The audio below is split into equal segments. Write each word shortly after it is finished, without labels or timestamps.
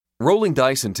Rolling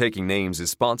Dice and Taking Names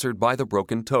is sponsored by The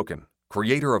Broken Token,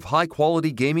 creator of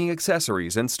high-quality gaming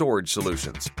accessories and storage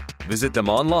solutions. Visit them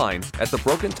online at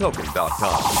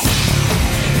thebrokentoken.com.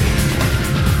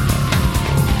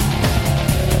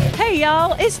 Hey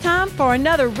y'all, it's time for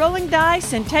another Rolling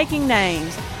Dice and Taking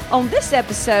Names. On this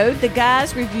episode, the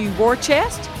guys review War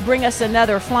Chest, bring us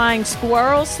another Flying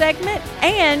Squirrel segment,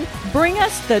 and bring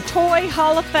us the Toy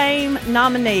Hall of Fame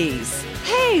nominees.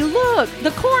 Hey, look,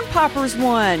 the Corn Poppers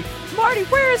won. Marty,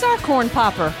 where is our Corn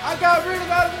Popper? I got rid of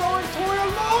that annoying toy a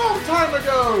long time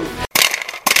ago.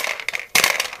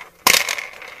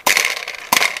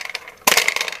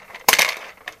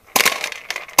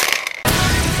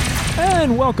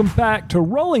 And welcome back to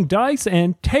Rolling Dice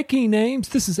and Taking Names.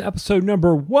 This is episode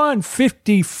number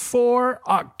 154,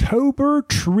 October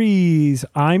Trees.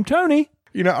 I'm Tony.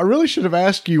 You know, I really should have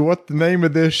asked you what the name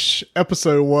of this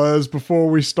episode was before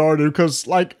we started, because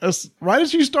right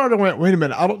as you started, I went, wait a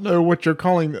minute, I don't know what you're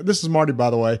calling. This is Marty, by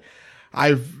the way.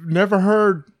 I've never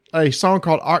heard a song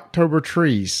called October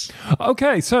Trees.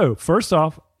 Okay, so first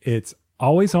off, it's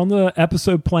always on the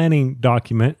episode planning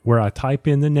document where I type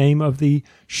in the name of the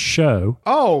show.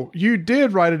 Oh, you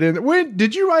did write it in. When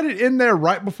did you write it in there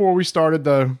right before we started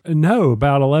the... No,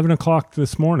 about 11 o'clock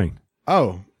this morning.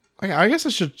 Oh, I guess I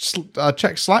should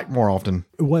check Slack more often.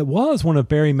 Well, it was one of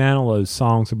Barry Manilow's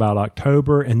songs about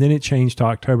October, and then it changed to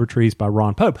October Trees by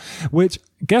Ron Pope, which,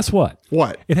 guess what?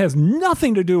 What? It has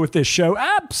nothing to do with this show.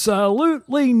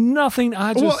 Absolutely nothing.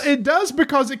 Well, it does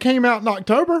because it came out in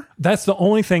October. That's the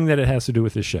only thing that it has to do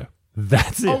with this show.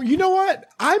 That's it. Oh, you know what?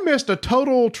 I missed a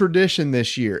total tradition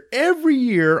this year. Every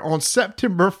year on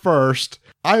September 1st,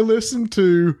 I listen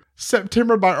to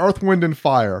September by Earth, Wind, and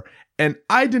Fire. And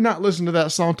I did not listen to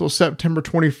that song until September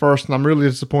 21st, and I'm really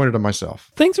disappointed in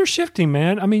myself. Things are shifting,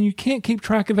 man. I mean, you can't keep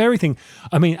track of everything.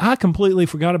 I mean, I completely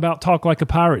forgot about Talk Like a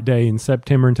Pirate Day in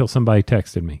September until somebody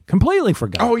texted me. Completely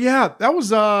forgot. Oh, yeah. That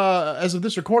was, as of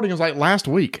this recording, it was like last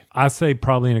week. I say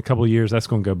probably in a couple of years, that's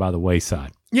going to go by the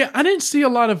wayside. Yeah, I didn't see a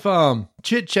lot of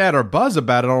chit-chat or buzz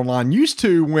about it online. Used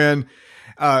to when...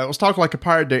 it was Talk Like a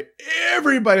Pirate Day.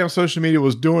 Everybody on social media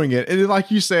was doing it. And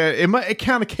like you said, it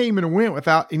kind of came and went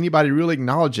without anybody really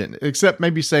acknowledging it, except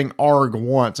maybe saying ARG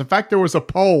once. In fact, there was a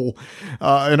poll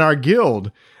in our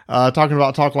guild talking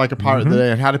about Talk Like a Pirate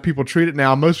Day and how do people treat it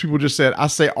now. Most people just said, I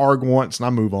say ARG once and I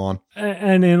move on.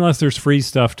 And unless there's free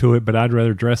stuff to it, but I'd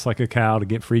rather dress like a cow to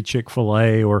get free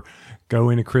Chick-fil-A or go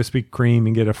into Krispy Kreme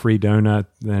and get a free donut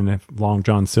than Long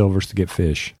John Silver's to get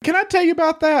fish. Can I tell you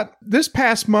about that? This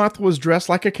past month was Dress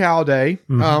Like a Cow Day.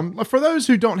 For those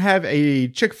who don't have a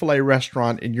Chick-fil-A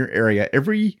restaurant in your area,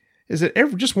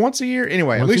 just once a year?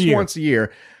 Anyway, at least once a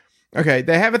year. Okay,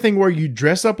 they have a thing where you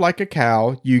dress up like a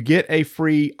cow, you get a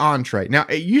free entree. Now,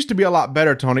 it used to be a lot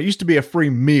better, Tony. It used to be a free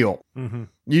meal. It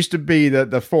used to be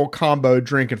the full combo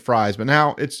drink and fries, but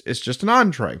now it's just an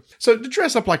entree. So to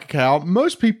dress up like a cow,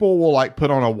 most people will like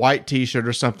put on a white t-shirt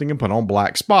or something and put on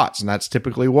black spots, and that's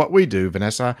typically what we do.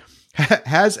 Vanessa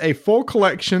has a full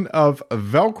collection of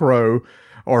Velcro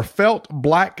or felt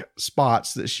black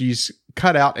spots that she's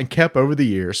cut out and kept over the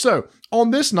years. So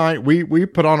on this night, we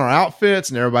put on our outfits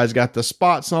and everybody's got the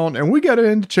spots on, and we go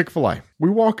into Chick-fil-A. We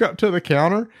walk up to the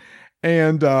counter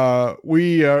and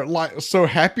we are like so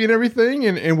happy and everything,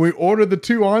 and we order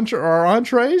the our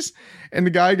entrees, and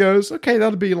the guy goes, okay,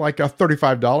 that'll be like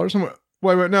 $35. I'm like,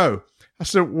 wait, no. I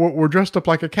said, we're dressed up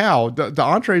like a cow. The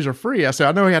entrees are free. I said,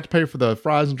 I know you have to pay for the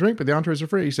fries and drink, but the entrees are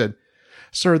free. He said,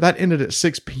 sir, that ended at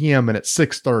 6 p.m. and it's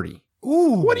 6:30.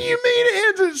 Ooh. What do you mean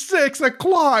it ends at 6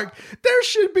 o'clock? There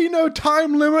should be no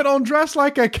time limit on Dress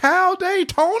Like a Cow Day,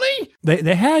 Tony.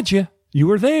 They had you. You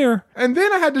were there. And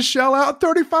then I had to shell out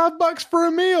 $35 for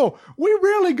a meal. We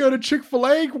rarely go to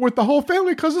Chick-fil-A with the whole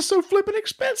family because it's so flippin'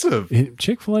 expensive.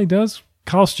 Chick-fil-A does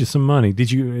cost you some money.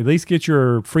 Did you at least get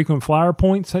your frequent flyer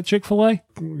points at Chick-fil-A?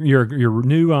 Your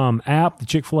new app, the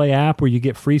Chick-fil-A app, where you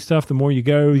get free stuff the more you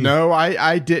go? No,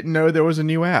 I didn't know there was a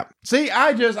new app. See, I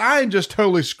am just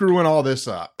totally screwing all this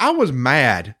up. I was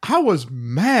mad.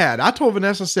 I told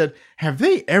Vanessa, said, have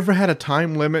they ever had a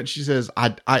time limit? She says,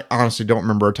 I honestly don't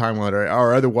remember a time limit,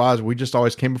 or otherwise we just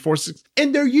always came before 6.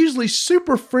 And they're usually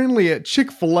super friendly at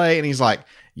Chick-fil-A. And he's like,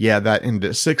 yeah, that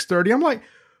ended at 6:30. I'm like,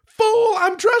 fool,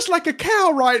 I'm dressed like a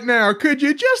cow right now. Could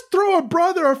you just throw a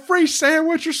brother a free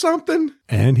sandwich or something?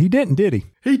 And he didn't, did he?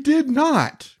 He did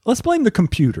not. Let's blame the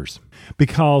computers,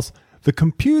 because the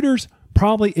computers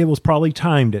it was probably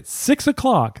timed at 6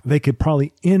 o'clock. They could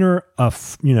probably enter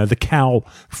the cow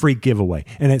free giveaway.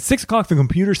 And at 6 o'clock, the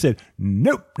computer said,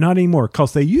 nope, not anymore.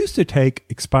 Because they used to take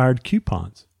expired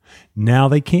coupons. Now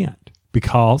they can't,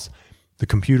 because the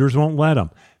computers won't let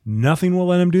them. Nothing will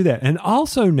let them do that. And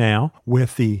also now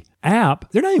with the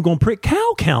app, they're not even going to print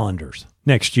cow calendars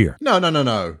next year.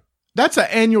 No. That's an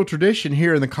annual tradition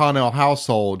here in the Connell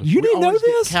household. You didn't know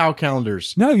this? Cow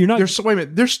calendars. No, you're not. Wait a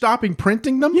minute. They're stopping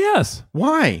printing them? Yes.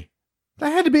 Why?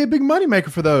 That had to be a big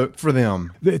moneymaker for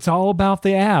them. It's all about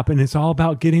the app, and it's all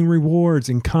about getting rewards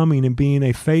and coming and being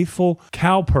a faithful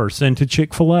cow person to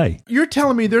Chick-fil-A. You're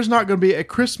telling me there's not going to be a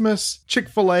Christmas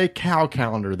Chick-fil-A cow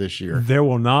calendar this year? There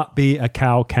will not be a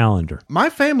cow calendar.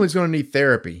 My family's going to need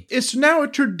therapy. It's now a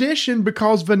tradition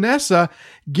because Vanessa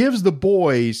gives the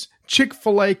boys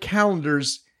Chick-fil-A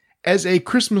calendars as a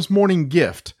Christmas morning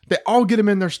gift. They all get them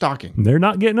in their stocking. They're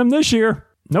not getting them this year.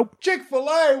 Nope.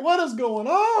 Chick-fil-A, what is going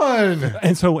on?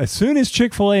 And so as soon as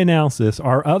Chick-fil-A announced this,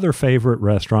 our other favorite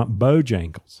restaurant,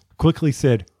 Bojangles, quickly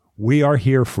said, "We are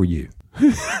here for you."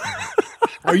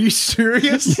 Are you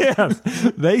serious? Yes.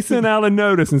 They sent out a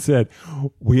notice and said,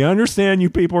 "We understand you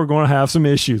people are going to have some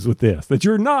issues with this, that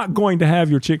you're not going to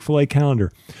have your Chick-fil-A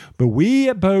calendar. But we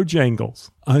at Bojangles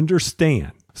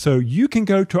understand. So you can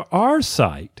go to our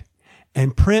site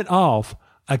and print off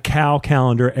a cow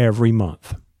calendar every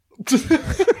month."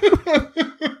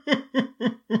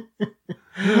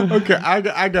 Okay,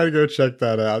 I gotta go check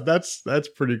that out. That's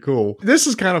pretty cool. This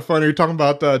is kind of funny. You're talking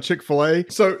about Chick-fil-A.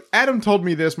 So Adam told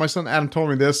me this. My son Adam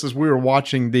told me this as we were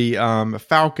watching the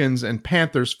Falcons and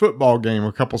Panthers football game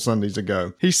a couple Sundays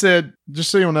ago. He said,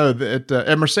 just so you know, that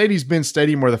at Mercedes-Benz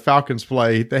Stadium where the Falcons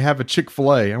play, they have a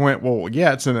Chick-fil-A. I went, well,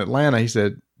 yeah, it's in Atlanta. He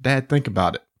said, Dad, think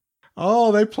about it.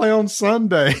 Oh, they play on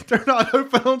Sunday. They're not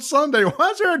open on Sunday.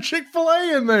 Why is there a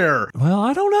Chick-fil-A in there? Well,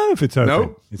 I don't know if it's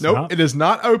open. Nope. It is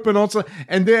not open on Sunday.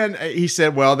 And then he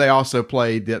said, well, they also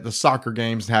play the soccer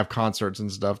games and have concerts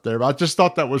and stuff there. But I just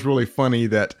thought that was really funny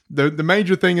that the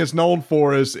major thing it's known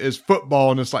for is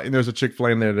football. And it's like, and there's a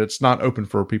Chick-fil-A in there that's not open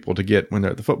for people to get when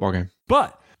they're at the football game.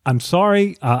 But I'm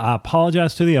sorry. I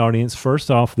apologize to the audience.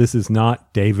 First off, this is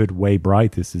not David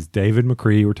Waybright. This is David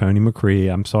McCree or Tony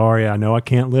McCree. I'm sorry. I know I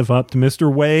can't live up to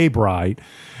Mr. Waybright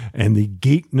and the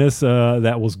geekness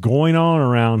that was going on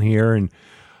around here. And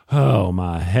oh,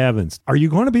 my heavens. Are you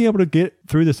going to be able to get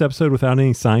through this episode without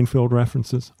any Seinfeld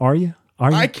references? Are you?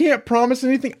 I can't promise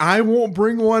anything. I won't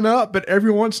bring one up, but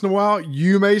every once in a while,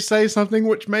 you may say something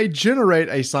which may generate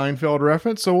a Seinfeld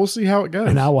reference, so we'll see how it goes.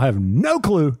 And I will have no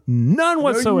clue, none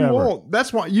whatsoever. No, you won't.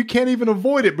 That's why you can't even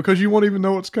avoid it because you won't even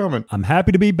know what's coming. I'm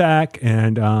happy to be back,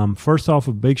 and first off,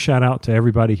 a big shout out to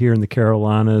everybody here in the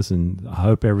Carolinas, and I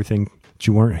hope everything that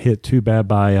you weren't hit too bad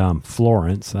by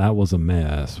Florence. That was a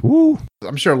mess. Woo!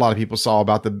 I'm sure a lot of people saw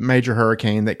about the major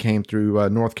hurricane that came through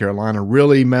North Carolina,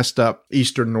 really messed up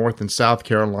eastern North and South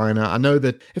Carolina. I know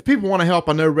that if people want to help,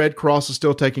 I know Red Cross is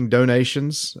still taking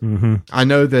donations. Mm-hmm. I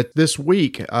know that this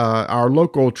week, our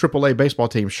local AAA baseball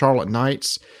team, Charlotte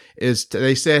Knights,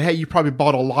 they said, hey, you probably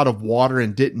bought a lot of water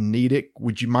and didn't need it.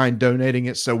 Would you mind donating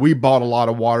it? So we bought a lot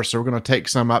of water, so we're going to take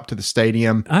some up to the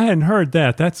stadium. I hadn't heard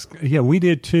that. We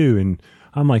did too. And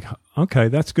I'm like, okay,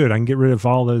 that's good. I can get rid of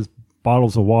all those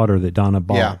bottles of water that Donna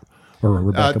bought. Yeah. Or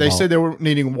Rebecca they bought. said they were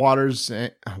needing water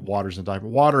and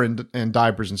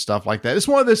diapers and stuff like that. It's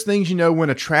one of those things,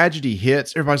 when a tragedy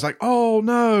hits, everybody's like, oh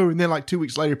no. And then like 2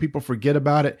 weeks later, people forget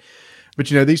about it. But,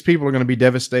 these people are going to be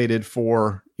devastated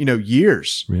for,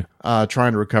 years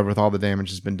trying to recover with all the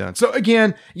damage that's been done. So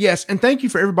again, yes. And thank you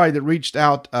for everybody that reached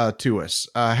out to us.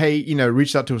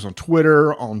 Reached out to us on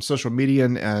Twitter, on social media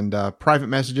and private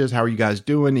messages. How are you guys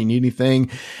doing? You need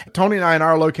anything? Tony and I in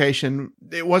our location,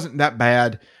 it wasn't that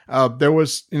bad. There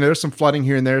was, there's some flooding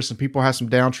here and there. Some people had some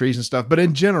down trees and stuff, but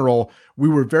in general, we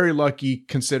were very lucky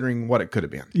considering what it could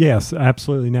have been. Yes,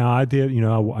 absolutely. Now I did,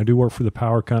 I do work for the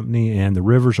power company and the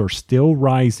rivers are still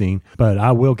rising, but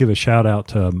I will give a shout out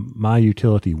to my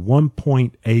utility.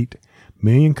 1.8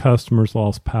 million customers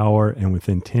lost power. And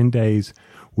within 10 days,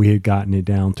 we had gotten it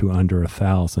down to under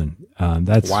 1,000.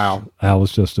 Wow. That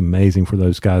was just amazing for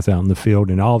those guys out in the field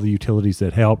and all the utilities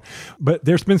that helped. But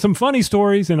there's been some funny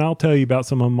stories, and I'll tell you about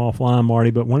some of them offline,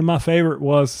 Marty. But one of my favorite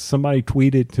was somebody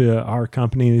tweeted to our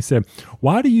company, and they said,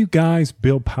 why do you guys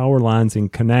build power lines in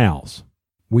canals?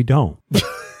 We don't.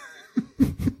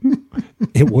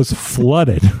 It was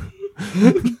flooded.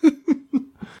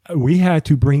 We had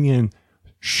to bring in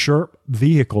SHRP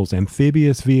vehicles,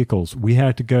 amphibious vehicles. We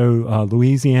had to go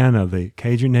Louisiana. The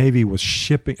Cajun Navy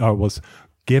was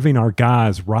giving our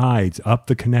guys rides up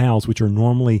the canals, which are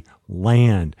normally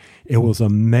land. It was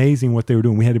amazing what they were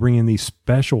doing. We had to bring in these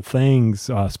special things,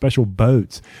 special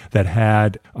boats that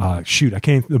had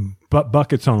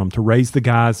buckets on them to raise the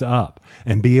guys up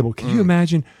and be able. Can you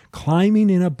imagine climbing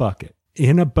in a bucket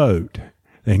in a boat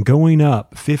and going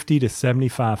up 50 to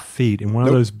 75 feet in one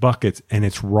of those buckets, and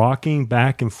it's rocking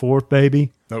back and forth,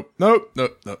 baby. Nope.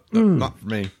 Not for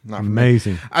me.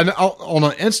 Amazing. And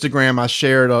on Instagram, I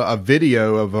shared a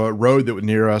video of a road that was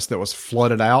near us that was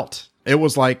flooded out. It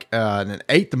was like an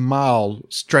 8-mile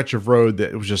stretch of road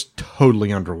that was just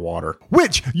totally underwater.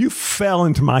 Which you fell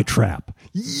into my trap.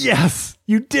 Yes,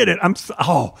 you did it.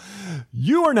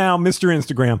 You are now Mr.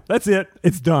 Instagram. That's it.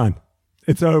 It's done.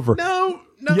 It's over. No.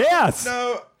 Yes.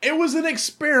 No. It was an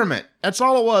experiment. That's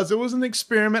all it was. It was an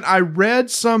experiment. I read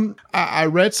some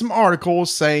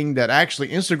articles saying that actually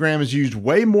Instagram is used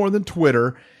way more than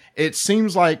Twitter. It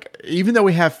seems like even though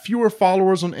we have fewer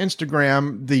followers on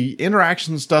Instagram, the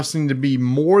interaction stuff seemed to be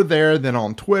more there than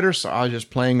on Twitter. So I was just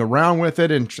playing around with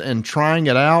it and trying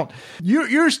it out. You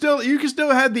can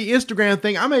still have the Instagram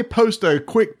thing. I may post a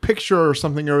quick picture or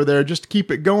something over there just to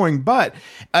keep it going. But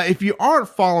if you aren't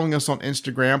following us on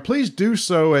Instagram, please do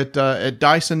so at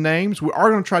Dyson Names. We are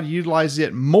going to try to utilize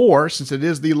it more since it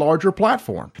is the larger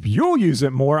platform. If you'll use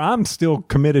it more, I'm still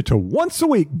committed to once a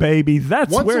week, baby.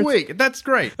 That's once a week. That's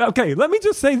great. Okay, let me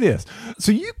just say this.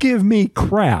 So you give me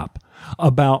crap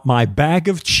about my bag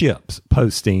of chips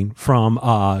posting from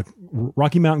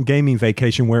Rocky Mountain Gaming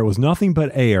Vacation where it was nothing but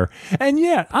air, and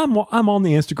yet I'm on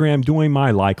the Instagram doing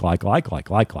my like,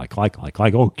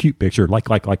 oh, cute picture, like,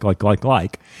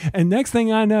 and next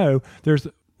thing I know,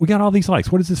 we got all these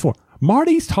likes. What is this for?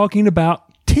 Marty's talking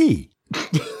about tea.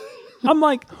 I'm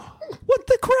like, what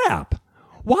the crap?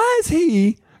 Why is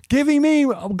he giving me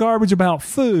garbage about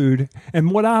food and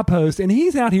what I post, and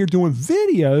he's out here doing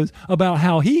videos about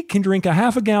how he can drink a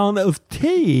half a gallon of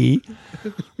tea?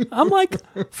 I'm like,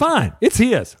 fine, it's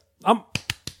his.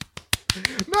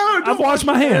 I've washed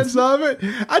my hands of it.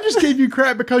 I just gave you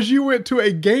crap because you went to a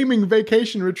gaming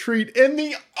vacation retreat and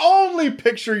the only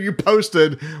picture you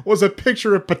posted was a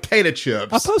picture of potato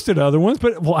chips. I posted other ones,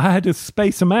 but I had to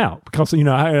space them out because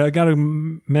I got to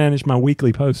manage my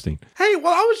weekly posting. Hey,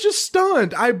 well, I was just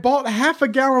stunned. I bought half a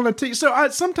gallon of tea. So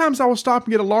sometimes I will stop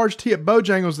and get a large tea at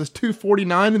Bojangles that's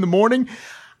 $2.49 in the morning.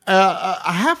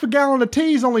 A half a gallon of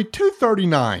tea is only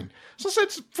 $2.39. So I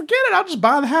said, forget it. I'll just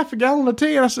buy the half a gallon of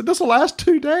tea. And I said, this will last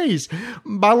 2 days.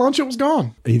 By lunch, it was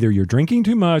gone. Either you're drinking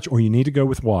too much or you need to go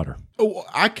with water. Oh,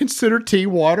 I consider tea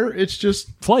water. It's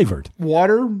just flavored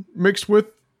water mixed with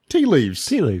tea leaves.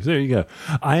 Tea leaves. There you go.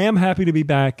 I am happy to be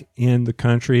back in the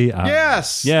country.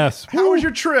 Yes. How was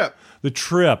your trip? The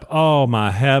trip. Oh,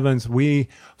 my heavens.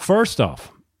 First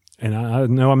off, and I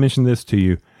know I mentioned this to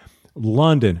you,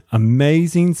 London,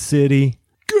 amazing city.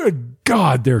 Good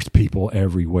God, there's people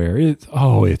everywhere. It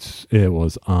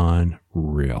was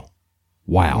unreal.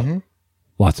 Wow. Mm-hmm.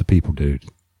 Lots of people, dude.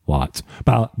 Lots.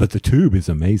 But the tube is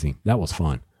amazing. That was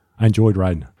fun. I enjoyed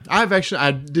riding.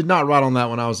 I did not ride on that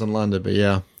when I was in London, but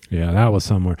yeah. Yeah, that was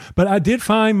somewhere. But I did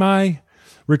find my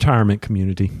retirement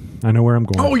community. I know where I'm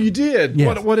going. Oh, you did?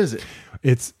 Yes. What is it?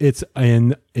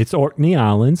 It's Orkney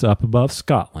Islands up above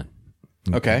Scotland.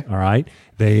 Okay. All right.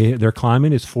 Their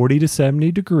climate is 40 to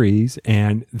 70 degrees,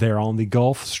 and they're on the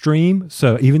Gulf Stream.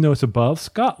 So even though it's above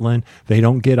Scotland, they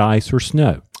don't get ice or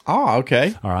snow. Oh,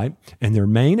 okay. All right. And their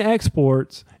main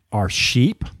exports are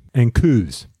sheep and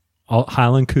coos,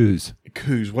 Highland coos.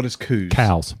 Coos. What is coos?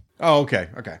 Cows. Oh, okay.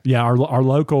 Okay. Yeah. Our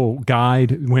local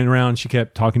guide went around and she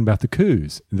kept talking about the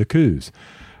coos.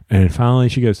 And finally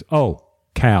she goes, oh,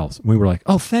 cows. And we were like,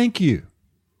 oh, thank you.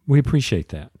 We appreciate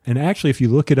that. And actually, if you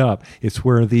look it up, it's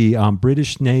where the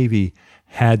British Navy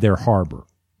had their harbor.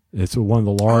 It's one of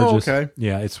the largest. Oh, okay.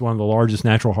 Yeah, it's one of the largest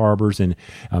natural harbors, and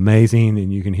amazing.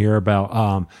 And you can hear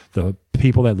about the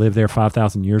people that lived there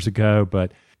 5,000 years ago.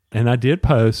 And I did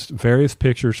post various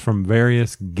pictures from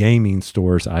various gaming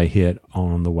stores I hit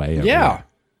on the way over. Yeah.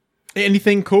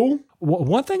 Anything cool?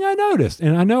 One thing I noticed,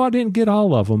 and I know I didn't get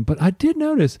all of them, but I did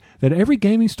notice that every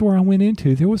gaming store I went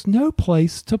into, there was no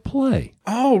place to play.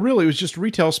 Oh, really? It was just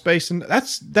retail space, and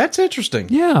that's interesting.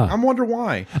 Yeah. I wonder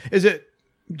why. Is it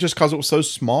just because it was so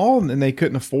small and they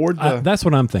couldn't afford that's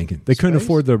what I'm thinking. They couldn't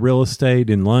afford the real estate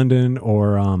in London,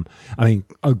 or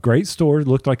a great store. It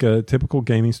looked like a typical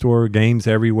gaming store, games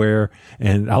everywhere,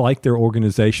 and I like their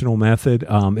organizational method.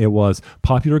 It was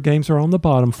popular games are on the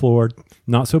bottom floor,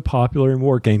 not so popular and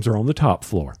war games are on the top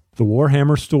floor. The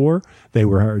Warhammer store, they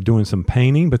were doing some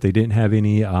painting, but they didn't have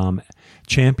any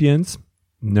champions.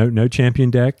 No champion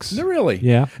decks. Really?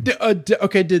 Yeah.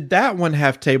 Did that one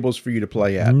have tables for you to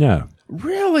play at? No.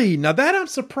 Really? Now that I'm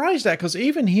surprised at, because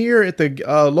even here at the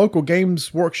local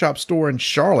Games Workshop store in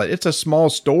Charlotte, it's a small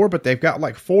store, but they've got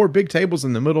like 4 big tables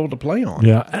in the middle to play on.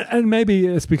 Yeah, and maybe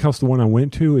it's because the one I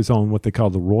went to is on what they call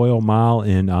the Royal Mile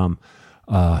in,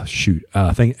 I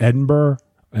think Edinburgh,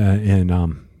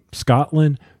 in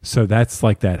Scotland. So that's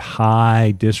like that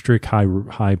high district,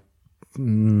 high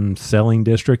selling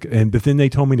district. But then they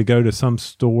told me to go to some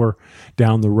store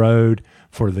down the road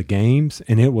for the games,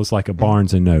 and it was like a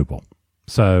Barnes and Noble.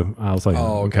 So I was like,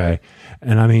 okay.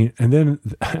 And I mean, and then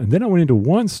I went into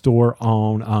one store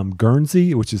on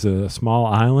Guernsey, which is a small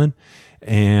island,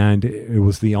 and it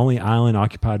was the only island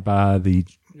occupied by the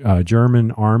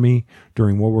German army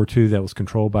during World War II that was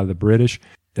controlled by the British.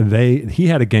 He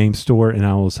had a game store, and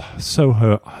I was so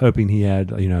hoping he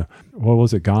had, what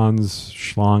was it? Ganz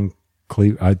Schlang.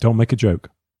 Don't make a joke.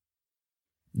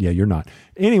 Yeah, you're not.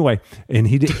 Anyway, and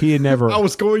he had never. I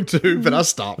was going to, but I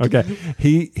stopped. Okay,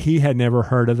 he had never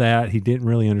heard of that. He didn't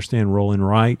really understand roll and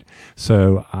write,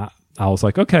 so I was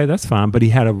like, okay, that's fine. But he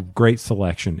had a great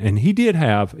selection, and he did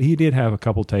have a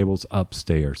couple tables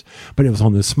upstairs, but it was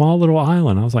on this small little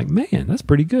island. I was like, man, that's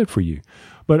pretty good for you.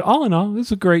 But all in all,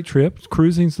 it's a great trip.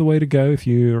 Cruising's the way to go if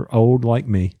you're old like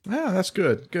me. Yeah, that's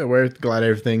good. Good. We're glad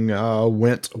everything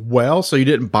went well. So you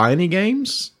didn't buy any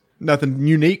games? Nothing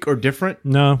unique or different?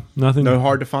 No, nothing. No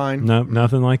hard to find? No,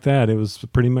 nothing like that. It was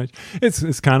pretty much,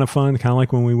 it's kind of fun. Kind of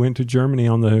like when we went to Germany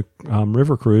on the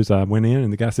river cruise. I went in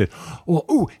and the guy said,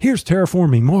 well, here's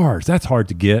Terraforming Mars. That's hard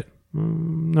to get.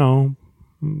 No.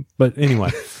 But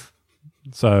anyway,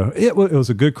 so it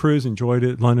was a good cruise. Enjoyed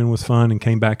it. London was fun, and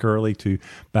came back early to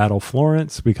battle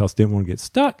Florence because didn't want to get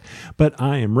stuck. But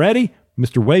I am ready.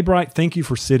 Mr. Waybright, thank you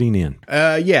for sitting in.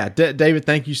 David,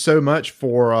 thank you so much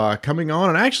for coming on.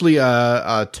 And actually,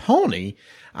 Tony,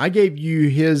 I gave you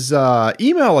his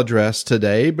email address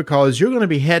today because you're going to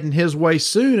be heading his way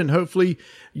soon, and hopefully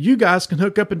you guys can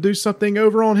hook up and do something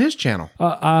over on his channel.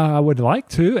 I would like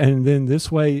to, and then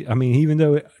this way, I mean, even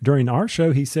though during our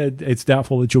show he said it's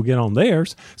doubtful that you'll get on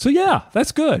theirs, so yeah,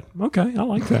 that's good. Okay, I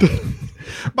like that.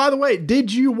 By the way,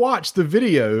 did you watch the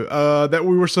video that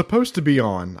we were supposed to be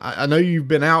on? I know you've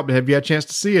been out, but have you had a chance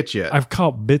to see it yet? I've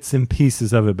caught bits and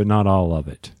pieces of it, but not all of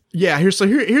it. Yeah, here's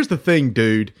the thing,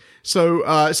 dude. So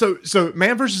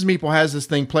Man vs. Meeple has this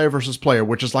thing, Player versus Player,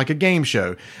 which is like a game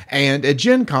show. And at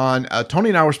Gen Con, Tony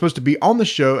and I were supposed to be on the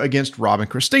show against Rob and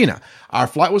Christina. Our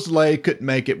flight was delayed, couldn't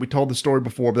make it. We told the story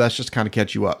before, but that's just kind of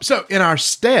catch you up. So in our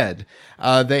stead,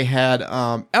 they had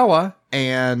Ella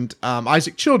and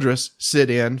Isaac Childress sit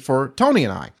in for Tony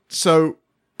and I. So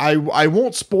I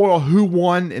won't spoil who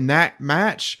won in that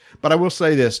match, but I will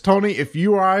say this. Tony, if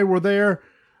you or I were there,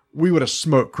 we would have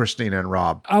smoked Christina and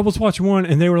Rob. I was watching one,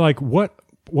 and they were like, what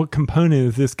component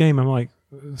is this game? I'm like,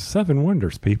 7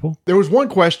 Wonders, people. There was one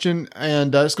question,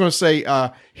 and it's going to say,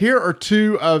 here are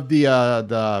 2 of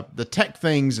the tech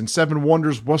things in 7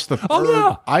 Wonders. What's the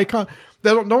third icon?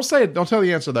 Don't say it. Don't tell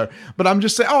the answer there. But I'm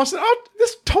just saying,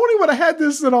 this Tony would have had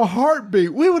this in a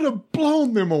heartbeat. We would have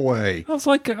blown them away. I was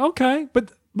like, okay,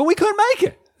 but we couldn't make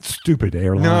it. Stupid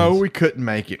airlines. No, we couldn't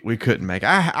make it.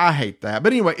 I hate that.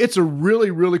 But anyway, it's a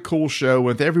really, really cool show.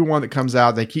 With everyone that comes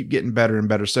out, they keep getting better and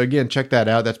better. So again, check that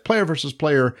out. That's Player versus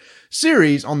Player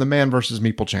series on the Man vs.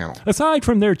 Meeple channel. Aside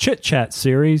from their Chit Chat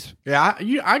series. Yeah,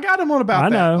 I got him on about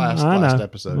that last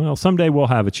episode. Well, someday we'll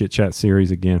have a Chit Chat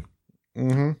series again.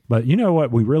 Mm-hmm. But you know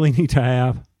what we really need to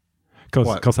have?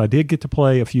 Because I did get to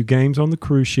play a few games on the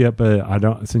cruise ship, but I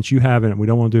don't. Since you haven't, we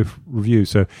don't want to do a review.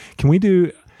 So can we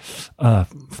do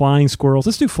flying squirrels?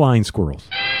 Let's do flying squirrels.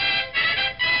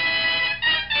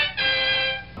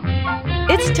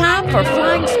 It's time for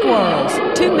Flying Squirrels,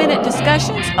 2-minute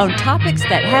discussions on topics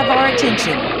that have our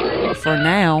attention. For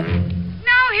now.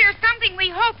 Now here's something we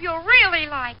hope you'll really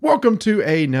like. Welcome to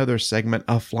another segment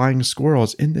of Flying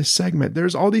Squirrels. In this segment,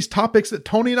 there's all these topics that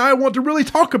Tony and I want to really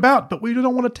talk about, but we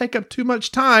don't want to take up too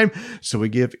much time, so we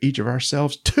give each of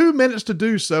ourselves 2 minutes to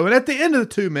do so. And at the end of the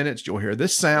 2 minutes, you'll hear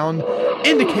this sound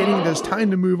indicating that it's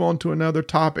time to move on to another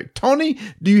topic. Tony,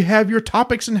 do you have your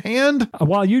topics in hand?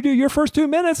 While you do your first 2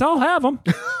 minutes, I'll have them.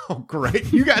 Oh,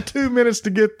 great. You got 2 minutes to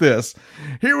get this.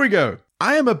 Here we go.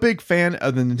 I am a big fan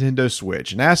of the Nintendo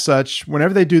Switch, and as such,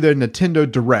 whenever they do their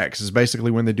Nintendo Directs, is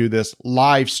basically when they do this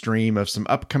live stream of some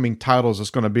upcoming titles that's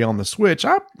going to be on the Switch,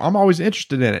 I'm always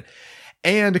interested in it.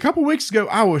 And a couple weeks ago,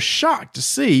 I was shocked to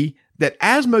see that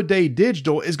Asmodee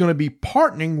Digital is going to be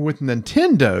partnering with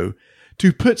Nintendo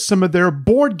to put some of their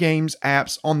board games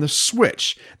apps on the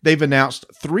Switch. They've announced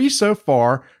 3 so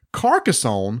far.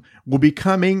 Carcassonne will be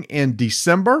coming in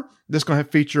December. This is going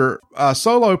to feature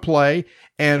solo play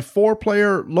and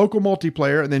 4-player local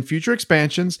multiplayer, and then future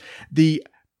expansions. The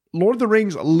Lord of the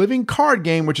Rings Living Card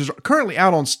game, which is currently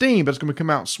out on Steam, but it's going to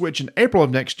come out on Switch in April of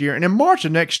next year. And in March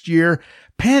of next year,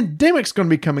 Pandemic's going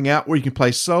to be coming out, where you can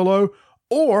play solo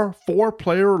or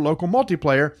 4-player local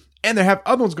multiplayer. And they have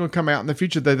other ones going to come out in the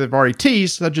future that they've already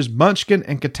teased, such as Munchkin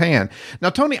and Catan. Now,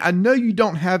 Tony, I know you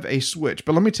don't have a Switch,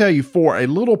 but let me tell you, for a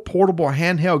little portable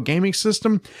handheld gaming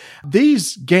system,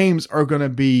 these games are going to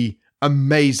be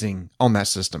amazing on that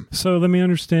system. So let me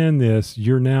understand this.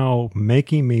 You're now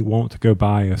making me want to go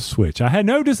buy a Switch. I had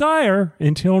no desire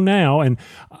until now. And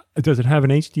does it have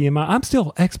an HDMI? I'm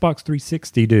still Xbox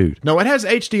 360, dude. No, it has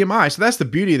HDMI. So that's the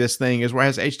beauty of this thing, is where it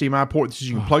has HDMI port, so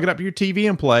you can plug it up to your TV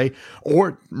and play,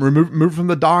 or move from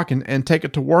the dock and take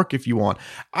it to work if you want.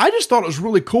 I just thought it was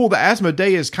really cool that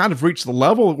Asmodee has kind of reached the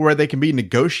level where they can be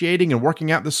negotiating and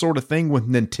working out this sort of thing with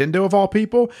Nintendo, of all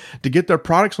people, to get their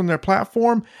products on their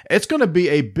platform. It's going to be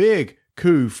a big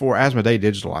coup for Asmodee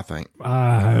Digital, I think.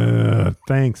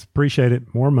 Thanks. Appreciate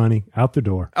it. More money out the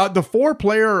door. The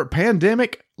 4-player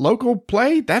Pandemic local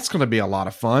play, that's going to be a lot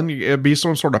of fun. It'll be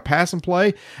some sort of pass and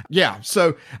play. Yeah,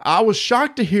 so I was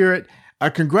shocked to hear it.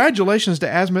 Congratulations to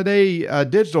Asmodee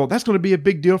Digital. That's going to be a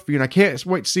big deal for you, and I can't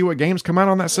wait to see what games come out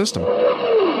on that system.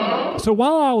 So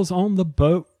while I was on the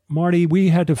boat, Marty, we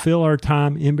had to fill our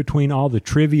time in between all the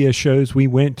trivia shows we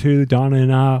went to, Donna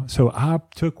and I. So I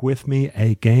took with me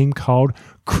a game called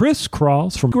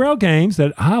Crisscross from Grail Games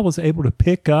that I was able to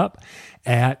pick up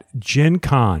at Gen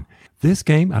Con. This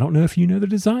game, I don't know if you know the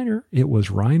designer, it was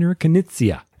Reiner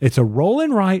Knizia. It's a roll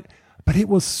and write, but it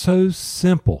was so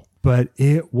simple. But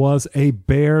it was a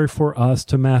bear for us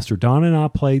to master. Donna and I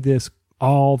played this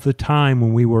all the time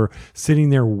when we were sitting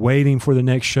there waiting for the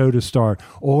next show to start,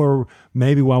 or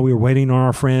maybe while we were waiting on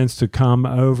our friends to come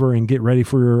over and get ready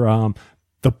for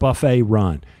the buffet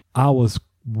run. I was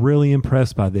really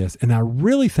impressed by this, and I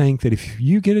really think that if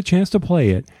you get a chance to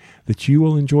play it, that you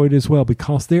will enjoy it as well,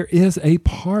 because there is a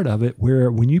part of it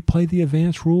where when you play the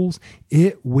advanced rules,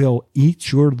 it will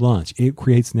eat your lunch. It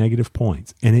creates negative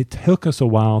points, and it took us a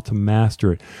while to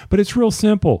master it, but it's real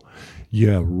simple.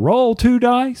 You roll 2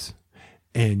 dice,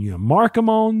 and you mark them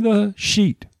on the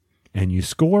sheet, and you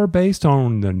score based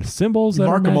on the symbols that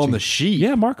mark are them matching. on the sheet?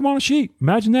 Yeah, mark them on a sheet.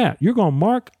 Imagine that. You're going to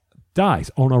mark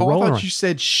dice on a roller. I thought you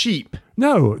said sheep.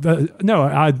 No,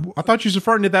 I thought you was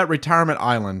referring to that retirement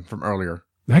island from earlier.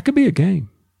 That could be a game.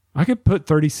 I could put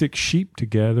 36 sheep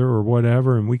together or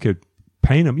whatever, and we could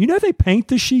paint them. You know they paint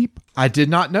the sheep? I did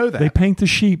not know that. They paint the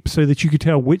sheep so that you could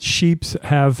tell which sheeps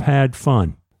have had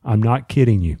fun. I'm not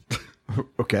kidding you.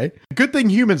 Okay. Good thing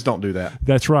humans don't do that.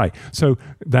 That's right. So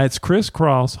that's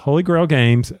Crisscross, Holy Grail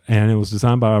Games, and it was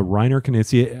designed by Reiner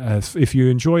Knizia. If you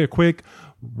enjoy a quick,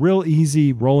 real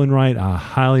easy roll and write, I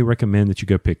highly recommend that you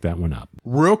go pick that one up.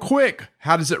 Real quick,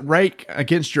 how does it rate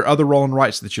against your other roll and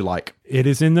writes that you like? It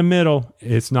is in the middle.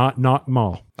 It's not knock 'em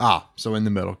all. So in the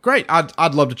middle. Great.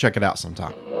 I'd love to check it out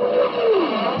sometime.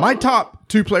 My top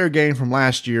 2-player game from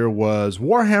last year was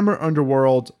Warhammer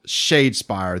Underworld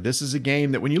Shadespire. This is a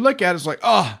game that when you look at it, it's like,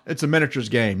 it's a miniatures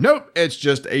game. Nope, it's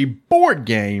just a board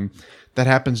game that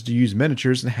happens to use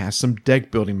miniatures and has some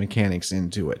deck building mechanics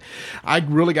into it. I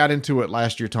really got into it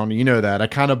last year, Tony. You know that. I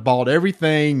kind of bought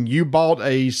everything. You bought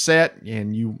a set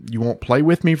and you won't play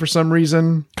with me for some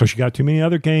reason. Because you got too many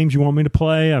other games you want me to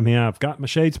play. I mean, I've got my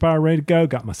Shadespire ready to go,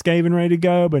 got my Skaven ready to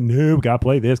go, but no, got to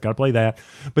play this, got to play that.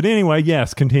 But anyway,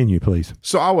 yes, continue, please.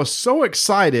 So I was so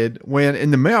excited when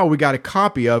in the mail we got a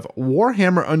copy of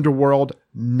Warhammer Underworld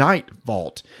Night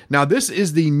Vault. Now, this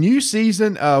is the new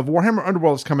season of Warhammer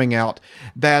Underworld that's coming out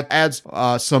that adds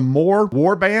some more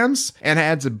war bands and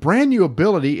adds a brand new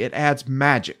ability. It adds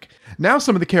magic. Now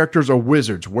some of the characters are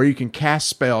wizards where you can cast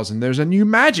spells, and there's a new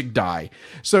magic die.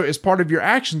 So as part of your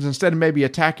actions, instead of maybe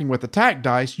attacking with attack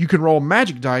dice, you can roll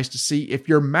magic dice to see if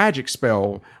your magic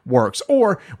spell works.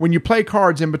 Or when you play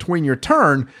cards in between your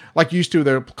turn, like you used to,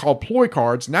 they're called ploy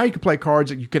cards. Now you can play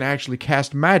cards that you can actually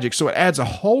cast magic. So it adds a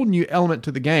whole new element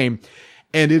to the game.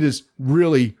 And it is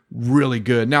really, really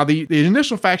good. Now, the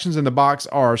initial factions in the box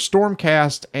are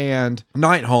Stormcast and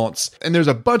Nighthaunts, and there's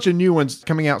a bunch of new ones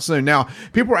coming out soon. Now,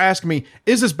 people are asking me,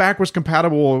 is this backwards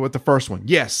compatible with the first one?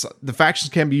 Yes, the factions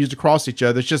can be used across each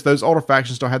other. It's just those older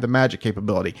factions don't have the magic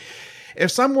capability. If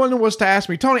someone was to ask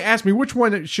me, Tony, ask me, which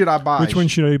one should I buy? Which one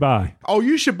should I buy? Oh,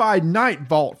 you should buy Night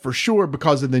Vault for sure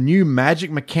because of the new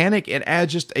magic mechanic. It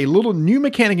adds just a little new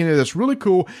mechanic in there that's really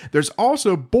cool. There's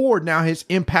also board now has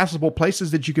impassable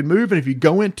places that you can move, and if you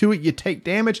go into it, you take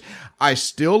damage. I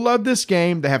still love this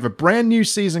game. They have a brand new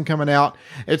season coming out.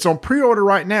 It's on pre-order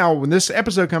right now. When this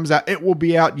episode comes out, it will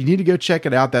be out. You need to go check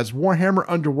it out. That's Warhammer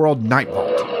Underworld Night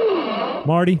Vault.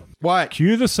 Marty. What?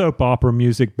 Cue the soap opera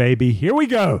music, baby. Here we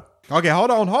go. Okay,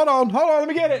 hold on. Let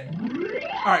me get it.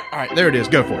 All right. There it is.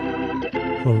 Go for it.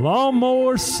 The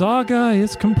Lawnmower Saga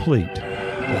is complete.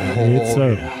 It's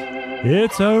over.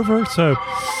 It's over. So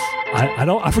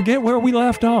I forget where we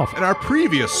left off. In our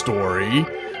previous story,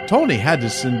 Tony had to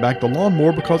send back the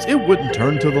lawnmower because it wouldn't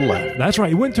turn to the left. That's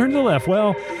right. It wouldn't turn to the left.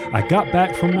 Well, I got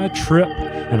back from my trip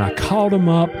and I called him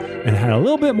up and had a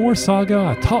little bit more saga.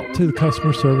 I talked to the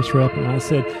customer service rep and I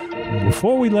said,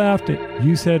 before we left,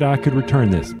 you said I could return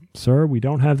this. Sir, we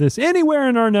don't have this anywhere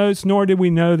in our notes, nor did we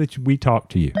know that we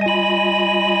talked to you.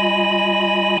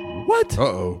 What?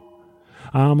 Uh-oh.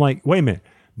 I'm like, wait a minute.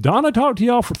 Donna talked to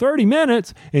y'all for 30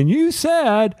 minutes, and you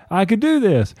said I could do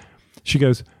this. She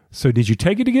goes, so did you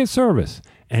take it to get service?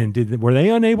 And were they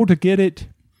unable to get it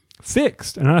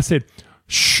fixed? And I said,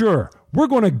 sure, we're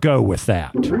going to go with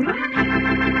that.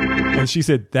 And she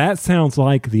said, that sounds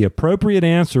like the appropriate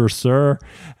answer, sir.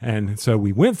 And so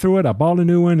we went through it. I bought a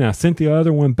new one, and I sent the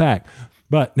other one back.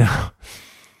 But now,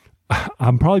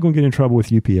 I'm probably going to get in trouble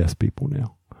with UPS people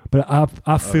now. But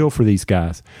I feel for these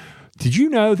guys. Did you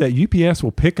know that UPS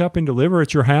will pick up and deliver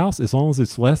at your house as long as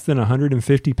it's less than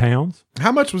 150 pounds?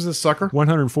 How much was this sucker?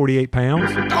 148 pounds.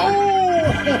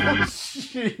 Oh,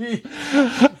 gee.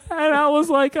 And I was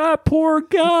like, poor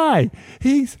guy.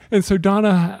 And so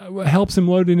Donna helps him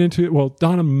load it into it. Well,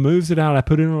 Donna moves it out. I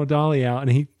put it on a dolly out,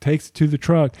 and he takes it to the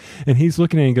truck. And he's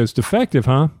looking at it and goes, defective,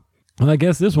 huh? Well, I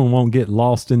guess this one won't get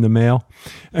lost in the mail.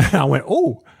 And I went,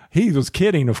 oh. He was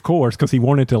kidding, of course, because he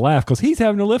wanted to laugh because he's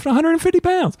having to lift 150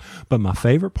 pounds. But my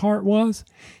favorite part was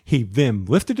he then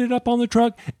lifted it up on the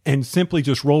truck and simply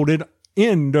just rolled it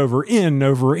end over end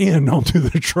over end onto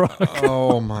the truck.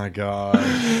 Oh, my God.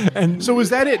 And so is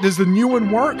that it? Does the new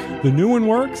one work? The new one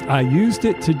works. I used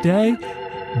it today.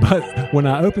 But when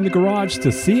I opened the garage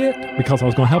to see it, because I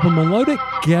was going to help him unload it,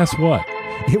 guess what?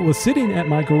 It was sitting at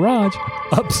my garage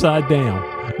upside down.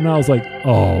 And I was like,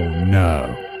 oh,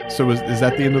 no. So is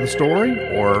that the end of the story,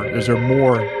 or is there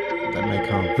more that may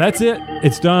come? That's it.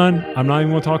 It's done. I'm not even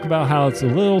going to talk about how it's a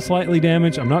little slightly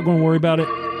damaged. I'm not going to worry about it.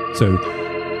 So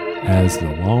as the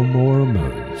lawnmower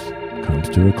mows comes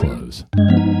to a close.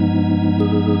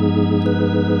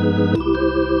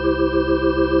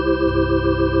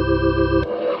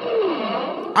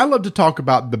 I love to talk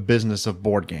about the business of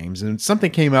board games, and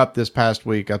something came up this past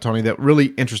week, Tony, that really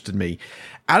interested me.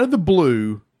 Out of the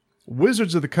blue,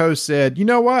 Wizards of the Coast said, you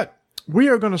know what? We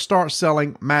are going to start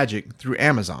selling Magic through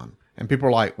Amazon. And people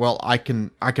are like, well, I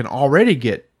can already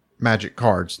get Magic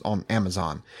cards on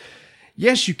Amazon.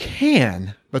 Yes, you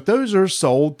can, but those are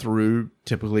sold through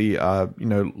typically,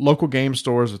 local game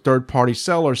stores or third-party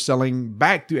sellers selling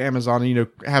back through Amazon and,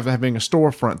 having a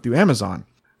storefront through Amazon.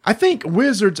 I think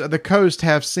Wizards of the Coast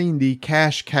have seen the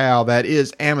cash cow that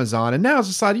is Amazon and now has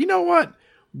decided, you know what?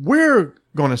 We're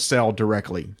going to sell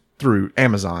directly through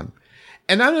Amazon.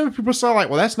 And I know people say like,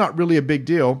 well, that's not really a big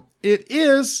deal. It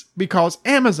is, because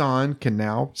Amazon can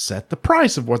now set the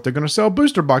price of what they're going to sell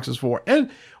booster boxes for.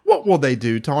 And what will they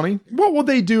do, Tony? What will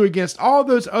they do against all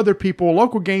those other people,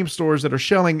 local game stores that are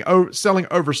selling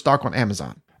overstock on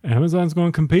Amazon? Amazon's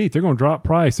going to compete. They're going to drop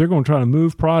price. They're going to try to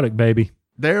move product, baby.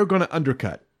 They're going to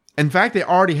undercut. In fact, they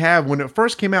already have. When it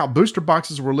first came out, booster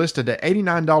boxes were listed at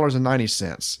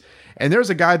 $89.90. And there's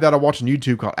a guy that I watch on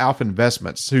YouTube called Alpha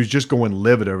Investments who's just going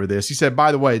livid over this. He said,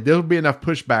 by the way, there'll be enough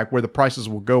pushback where the prices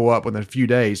will go up within a few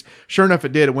days. Sure enough,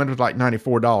 it did. It went to like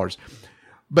 $94.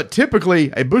 But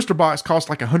typically, a booster box costs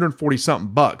like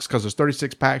 $140-something because there's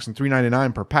 36 packs and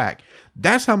 $3.99 per pack.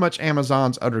 That's how much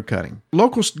Amazon's undercutting.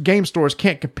 Local game stores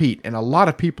can't compete, and a lot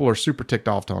of people are super ticked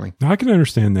off, Tony. I can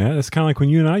understand that. It's kind of like when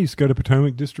you and I used to go to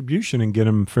Potomac Distribution and get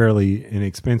them fairly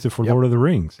inexpensive for Lord of the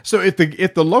Rings. So if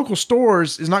the local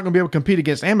stores is not going to be able to compete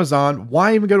against Amazon,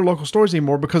 why even go to local stores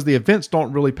anymore? Because the events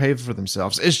don't really pay for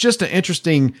themselves. It's just an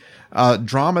interesting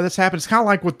drama that's happened. It's kind of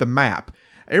like with the map.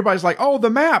 Everybody's like, oh, the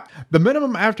map, the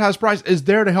minimum advertised price is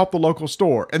there to help the local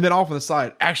store. And then off on the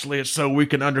side, actually, it's so we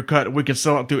can undercut it. We can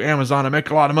sell it through Amazon and make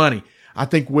a lot of money. I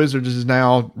think Wizards has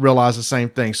now realized the same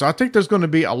thing. So I think there's going to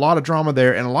be a lot of drama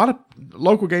there. And a lot of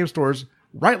local game stores,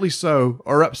 rightly so,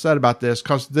 are upset about this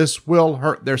because this will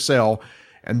hurt their sale.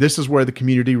 And this is where the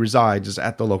community resides, is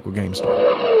at the local game store.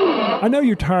 I know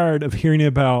you're tired of hearing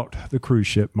about the cruise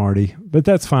ship, Marty, but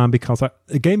that's fine because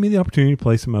it gave me the opportunity to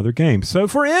play some other games. So,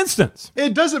 for instance...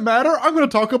 It doesn't matter. I'm going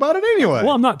to talk about it anyway.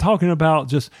 Well, I'm not talking about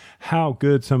just how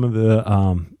good some of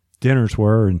the dinners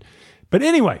were. But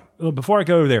anyway, before I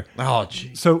go over there... Oh,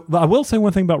 geez. So, I will say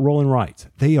one thing about Rolling Rights.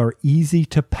 They are easy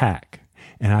to pack.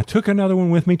 And I took another one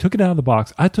with me, took it out of the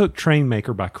box. I took Train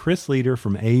Maker by Chris Leader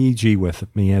from AEG with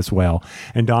me as well.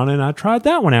 And Donna and I tried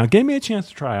that one out. Gave me a chance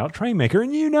to try out Train Maker.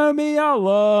 And you know me, I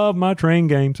love my train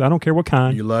games. I don't care what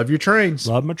kind. You love your trains.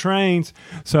 Love my trains.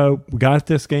 So we got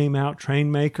this game out,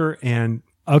 Train Maker. And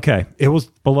okay, it was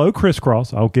below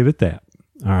Crisscross. I'll give it that.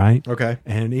 All right. Okay.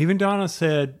 And even Donna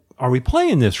said, are we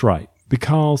playing this right?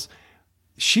 Because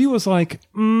she was like,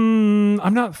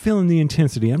 I'm not feeling the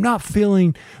intensity. I'm not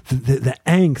feeling the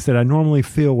angst that I normally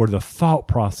feel, or the thought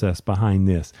process behind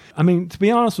this. I mean, to be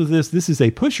honest with this is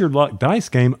a push your luck dice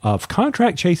game of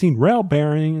contract chasing rail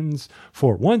barons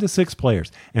for 1 to 6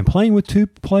 players. And playing with 2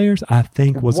 players, I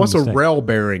think was What's a mistake. rail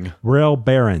bearing? Rail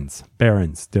barons.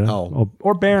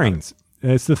 Or bearings.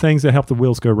 It's the things that help the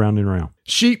wheels go round and round.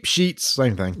 Sheep, sheets,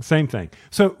 same thing. Same thing.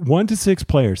 So 1 to 6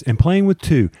 players and playing with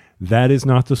 2, that is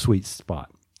not the sweet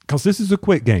spot. Because this is a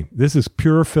quick game. This is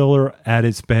pure filler at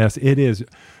its best. It is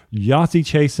Yahtzee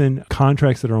chasing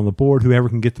contracts that are on the board. Whoever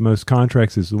can get the most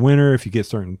contracts is the winner. If you get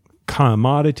certain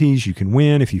commodities, you can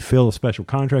win. If you fill a special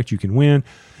contract, you can win.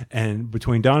 And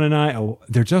between Don and I,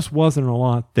 there just wasn't a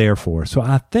lot there for us. So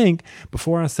I think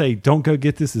before I say don't go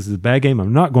get this is a bad game,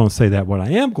 I'm not going to say that. What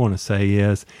I am going to say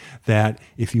is that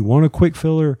if you want a quick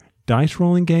filler dice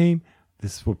rolling game,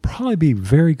 this would probably be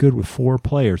very good with 4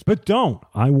 players. But don't.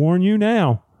 I warn you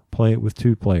now. Play it with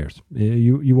 2 players.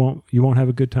 You won't have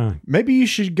a good time. Maybe you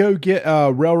should go get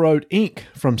Railroad Inc.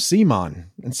 from CMON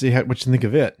and see what you think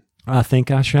of it. I think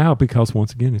I shall, because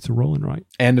once again, it's a rolling right.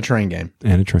 And a train game.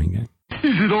 And a train game.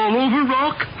 Is it all over,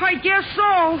 Rock? I guess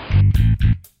so.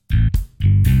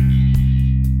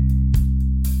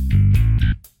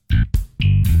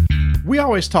 We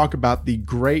always talk about the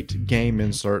great game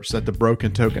inserts that the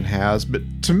Broken Token has, but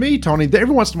to me, Tony,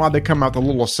 every once in a while they come out with a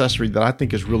little accessory that I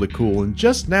think is really cool. And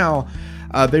just now,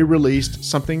 they released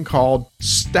something called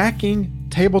Stacking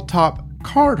Tabletop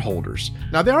Card Holders.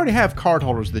 Now, they already have card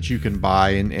holders that you can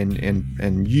buy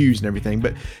and use and everything,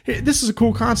 but this is a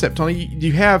cool concept, Tony.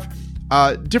 You have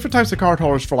different types of card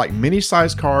holders for like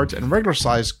mini-size cards and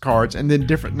regular-size cards, and then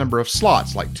different number of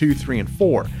slots, like 2, 3, and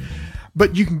 4.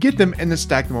 But you can get them and then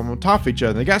stack them on top of each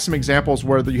other. They got some examples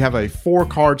where you have a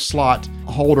 4-card slot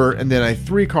holder and then a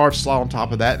 3-card slot on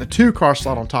top of that and a 2-card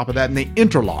slot on top of that, and they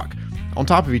interlock on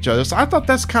top of each other. So I thought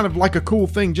that's kind of like a cool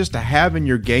thing just to have in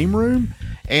your game room.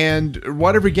 And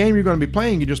whatever game you're going to be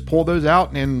playing, you just pull those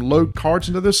out and load cards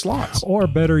into those slots. Or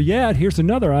better yet, here's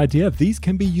another idea. These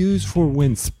can be used for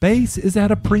when space is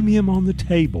at a premium on the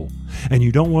table and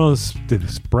you don't want to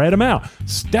spread them out.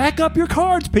 Stack up your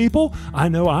cards, people. I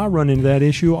know I run into that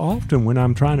issue often when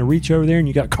I'm trying to reach over there and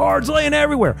you got cards laying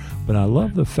everywhere. But I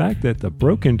love the fact that the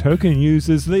Broken Token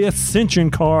uses the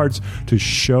Ascension cards to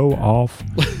show off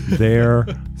their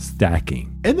stacking.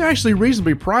 And they're actually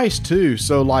reasonably priced too.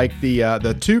 So like the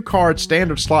 2-card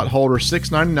standard slot holder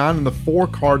 $6.99 and the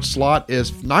 4-card slot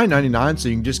is $9.99. So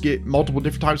you can just get multiple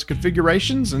different types of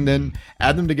configurations and then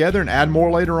add them together and add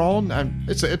more later on.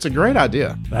 It's a great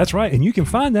idea. That's right. And you can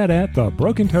find that at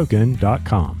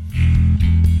thebrokentoken.com.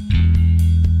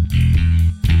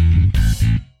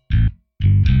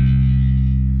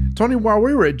 Tony, while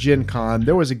we were at Gen Con,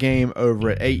 there was a game over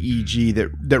at AEG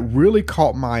that really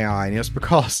caught my eye, and it's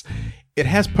because it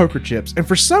has poker chips. And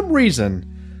for some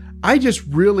reason, I just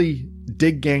really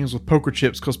dig games with poker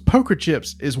chips because poker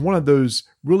chips is one of those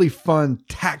really fun,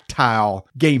 tactile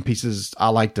game pieces I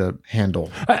like to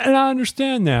handle. And I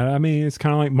understand that. I mean, it's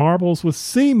kind of like marbles with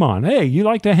CMON. Hey, you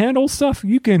like to handle stuff?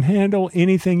 You can handle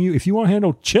anything. If you want to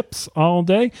handle chips all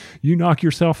day, you knock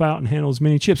yourself out and handle as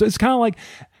many chips. It's kind of like,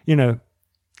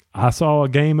 I saw a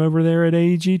game over there at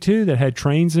AEG too that had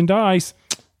trains and dice.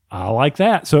 I like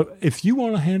that. So if you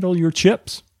want to handle your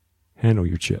chips, handle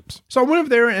your chips. So I went over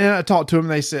there and I talked to them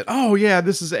and they said, oh yeah,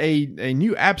 this is a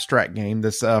new abstract game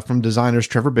that's from designers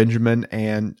Trevor Benjamin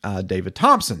and David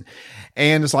Thompson.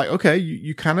 And it's like, okay,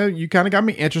 you kind of got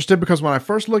me interested because when I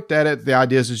first looked at it, the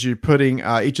idea is you're putting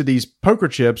each of these poker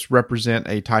chips represent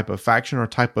a type of faction or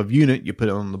type of unit. You put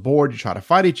it on the board, you try to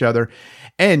fight each other,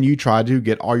 and you try to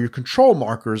get all your control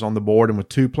markers on the board. And with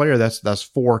 2 players, that's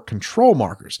 4 control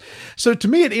markers. So to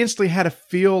me, it instantly had a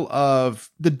feel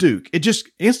of the Duke. It just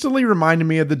instantly reminded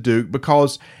me of the Duke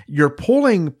because you're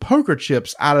pulling poker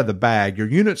chips out of the bag. Your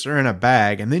units are in a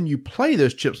bag, and then you play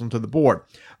those chips onto the board.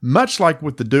 Much like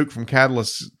with the Duke from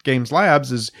Catalyst Games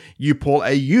Labs is you pull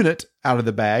a unit out of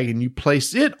the bag and you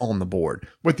place it on the board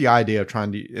with the idea of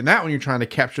in that one, you're trying to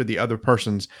capture the other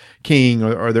person's king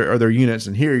or their units.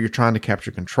 And here you're trying to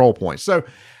capture control points. So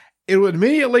it would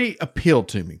immediately appeal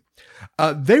to me.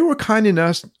 They were kind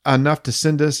enough to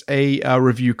send us a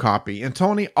review copy. And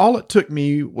Tony, all it took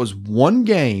me was one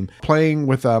game playing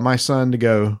with my son to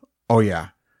go, oh yeah,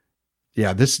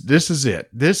 this is it.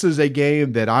 This is a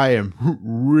game that I am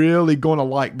really going to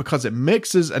like because it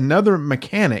mixes another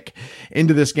mechanic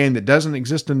into this game that doesn't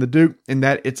exist in the Duke, in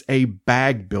that it's a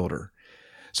bag builder.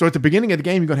 So at the beginning of the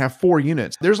game, you're going to have 4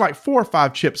 units. There's like 4 or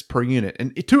 5 chips per unit,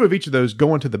 and 2 of each of those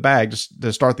go into the bag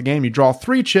to start the game. You draw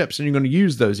 3 chips, and you're going to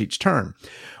use those each turn.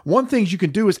 One thing you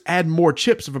can do is add more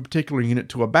chips of a particular unit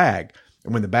to a bag.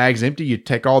 And when the bag's empty, you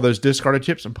take all those discarded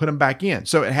chips and put them back in.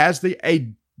 So it has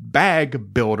a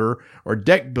bag builder or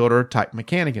deck builder type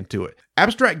mechanic into it.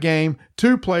 Abstract game,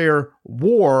 2-player,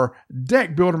 war,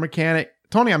 deck builder mechanic.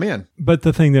 Tony, I'm in. But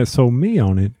the thing that sold me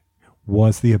on it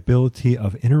was the ability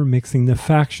of intermixing the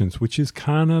factions, which is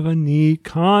kind of a neat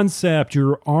concept.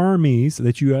 Your armies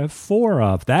that you have 4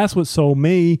 of. That's what sold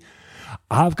me.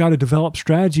 I've got to develop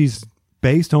strategies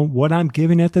based on what I'm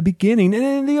giving at the beginning. And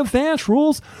in the advanced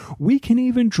rules, we can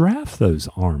even draft those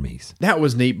armies. That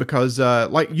was neat because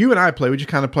like you and I play, we just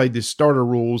kind of played the starter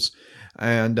rules.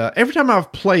 And every time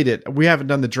I've played it, we haven't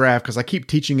done the draft because I keep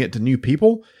teaching it to new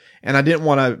people. And I didn't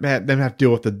want to have them have to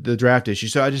deal with the draft issue.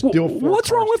 So I just deal with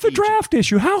what's wrong with the draft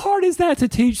issue? How hard is that to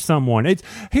teach someone? It's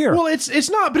here. Well, it's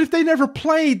not. But if they never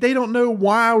played, they don't know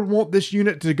why I would want this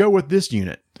unit to go with this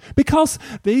unit. Because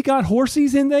they got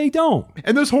horsies and they don't.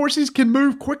 And those horsies can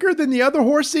move quicker than the other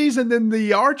horsies, and then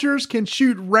the archers can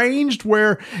shoot ranged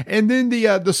and then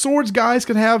the swords guys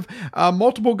can have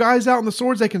multiple guys out in the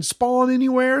swords. They can spawn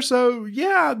anywhere. So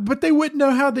yeah, but they wouldn't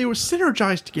know how they were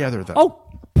synergized together though. Oh,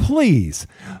 please.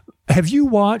 Have you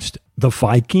watched The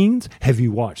Vikings? Have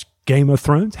you watched Game of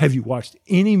Thrones? Have you watched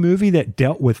any movie that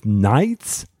dealt with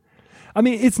knights? I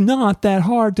mean, it's not that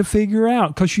hard to figure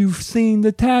out because you've seen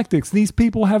the tactics. These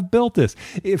people have built this.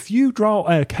 If you draw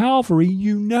a cavalry,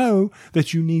 you know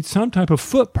that you need some type of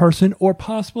foot person or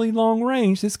possibly long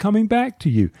range that's coming back to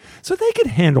you. So they could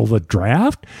handle the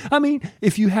draft. I mean,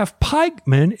 if you have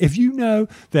pikemen, if you know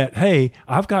that, hey,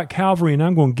 I've got cavalry and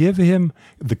I'm going to give him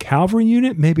the cavalry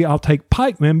unit, maybe I'll take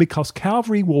pikemen because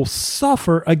cavalry will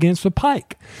suffer against a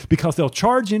pike because they'll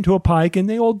charge into a pike and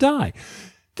they will die.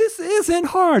 This isn't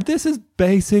hard. This is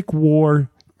basic war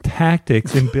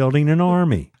tactics in building an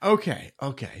army. Okay.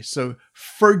 So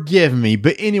forgive me.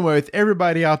 But anyway, with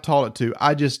everybody I taught it to,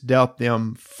 I just dealt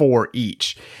them 4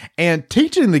 each. And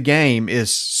teaching the game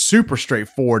is super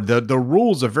straightforward. The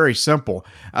rules are very simple.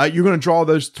 You're going to draw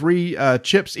those 3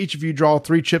 chips. Each of you draw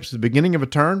 3 chips at the beginning of a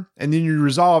turn, and then you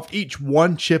resolve each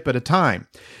 1 chip at a time.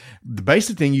 The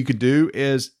basic thing you could do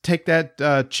is take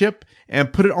that chip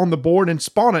and put it on the board and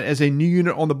spawn it as a new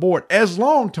unit on the board. As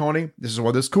long, Tony, this is one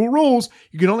of those cool rules,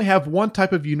 you can only have 1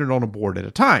 type of unit on a board at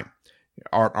a time.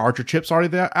 Archer chips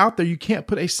already out there, you can't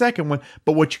put a second one,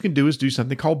 but what you can do is do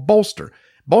something called bolster.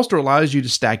 Bolster allows you to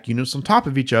stack units on top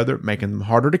of each other, making them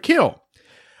harder to kill.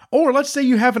 Or let's say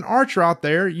you have an archer out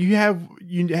there, you have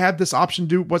this option to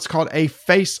do what's called a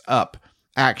face-up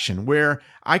action, where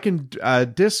I can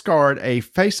discard a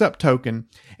face-up token,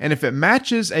 and if it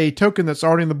matches a token that's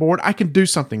already on the board, I can do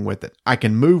something with it. I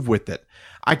can move with it.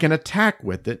 I can attack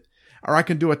with it. Or I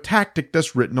can do a tactic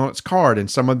that's written on its card, and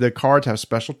some of the cards have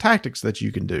special tactics that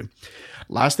you can do.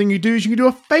 Last thing you do is you can do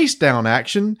a face-down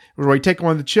action, where you take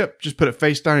one of the chip, just put it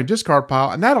face down in your discard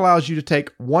pile, and that allows you to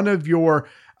take one of your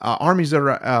armies that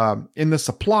are in the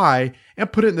supply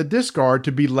and put it in the discard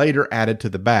to be later added to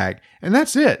the bag. And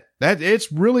that's it.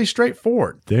 It's really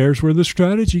straightforward. There's where the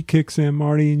strategy kicks in,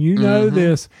 Marty, and you know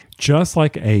this. Just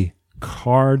like a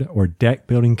card or deck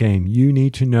building game, you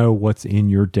need to know what's in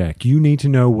your deck. You need to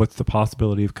know what's the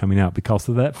possibility of coming out, because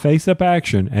of that face-up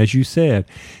action, as you said,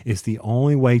 is the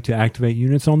only way to activate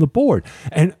units on the board.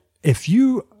 And if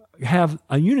you have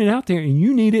a unit out there and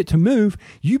you need it to move,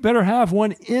 you better have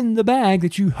one in the bag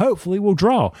that you hopefully will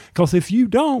draw, because if you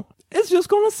don't, it's just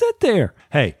going to sit there.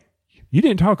 Hey, you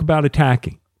didn't talk about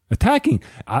attacking.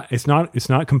 It's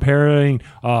not comparing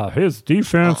his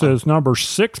defense is number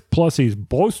 6, plus he's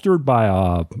bolstered by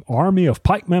a army of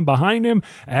pikemen behind him.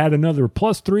 Add another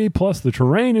 +3, plus the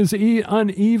terrain is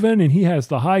uneven and he has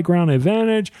the high ground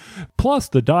advantage, plus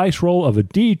the dice roll of a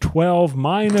D12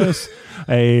 minus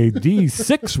a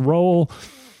D6 roll.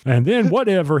 And then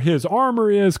whatever his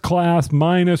armor is, class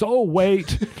minus, oh,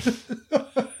 wait.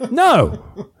 No,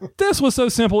 this was so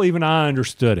simple, even I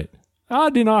understood it. I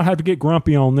did not have to get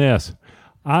grumpy on this.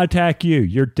 I attack you.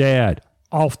 You're dead.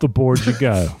 Off the board you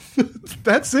go.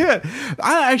 That's it.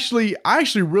 I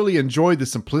actually really enjoyed the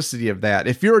simplicity of that.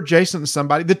 If you're adjacent to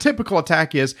somebody, the typical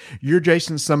attack is you're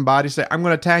adjacent to somebody, say, I'm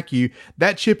going to attack you.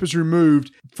 That chip is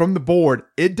removed from the board.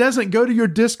 It doesn't go to your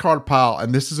discard pile.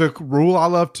 And this is a rule I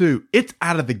love too. It's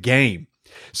out of the game.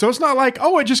 So it's not like,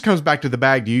 oh, it just comes back to the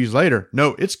bag to use later.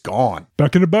 No, it's gone.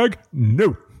 Back in the bag?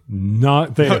 No.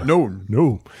 Not there.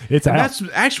 No. It's out. That's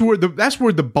actually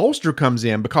where the bolster comes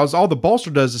in, because all the bolster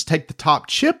does is take the top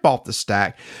chip off the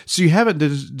stack, so you haven't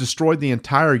destroyed the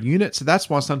entire unit. So that's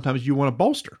why sometimes you want a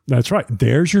bolster. That's right.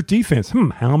 There's your defense.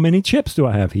 How many chips do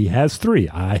I have? He has 3.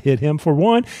 I hit him for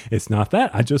 1. It's not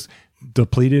that. I just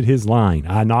depleted his line.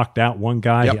 I knocked out one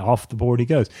guy. Yep. Off the board he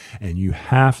goes. And you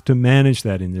have to manage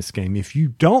that in this game. If you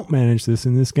don't manage this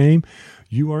in this game,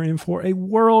 you are in for a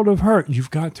world of hurt.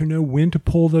 You've got to know when to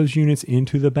pull those units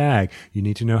into the bag. You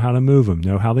need to know how to move them,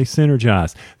 know how they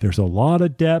synergize. There's a lot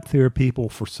of depth here, people,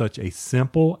 for such a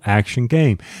simple action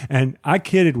game. And I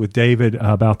kidded with David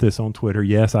about this on Twitter.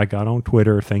 Yes, I got on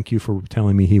Twitter. Thank you for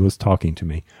telling me he was talking to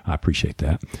me. I appreciate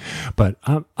that. But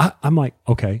I'm like,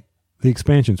 okay, the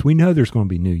expansions, we know there's going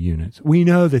to be new units. We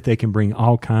know that they can bring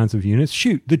all kinds of units.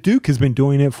 Shoot, the Duke has been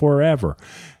doing it forever.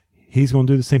 He's going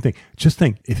to do the same thing. Just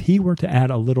think, if he were to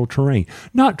add a little terrain,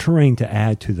 not terrain to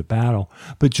add to the battle,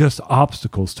 but just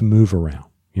obstacles to move around.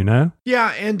 You know?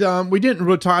 Yeah, and we didn't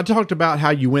really talk. I talked about how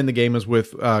you win the game is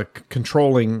with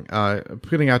controlling,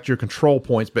 putting out your control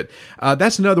points, but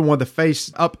that's another one of the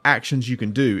face-up actions you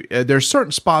can do. There's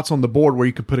certain spots on the board where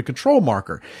you can put a control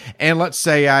marker. And let's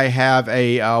say I have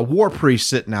a war priest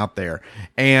sitting out there,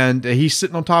 and he's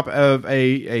sitting on top of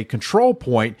a control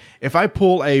point. If I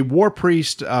pull a war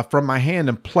priest from my hand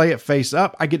and play it face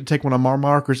up, I get to take one of my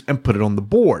markers and put it on the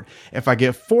board. If I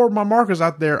get 4 of my markers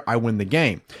out there, I win the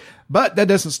game. But that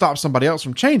doesn't stop somebody else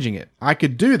from changing it. I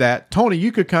could do that. Tony,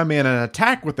 you could come in and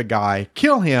attack with the guy,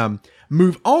 kill him,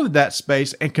 move onto that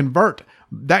space, and convert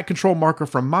that control marker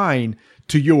from mine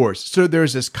to yours. So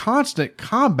there's this constant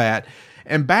combat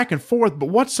and back and forth. But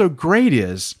what's so great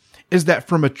is that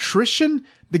from attrition,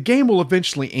 the game will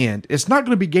eventually end. It's not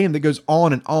going to be a game that goes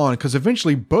on and on, because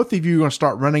eventually both of you are going to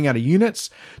start running out of units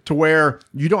to where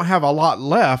you don't have a lot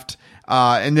left.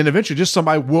 And then eventually just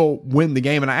somebody will win the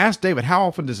game. And I asked David, how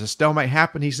often does a stalemate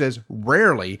happen? He says,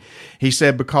 rarely. He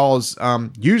said, because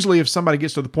usually if somebody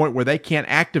gets to the point where they can't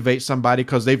activate somebody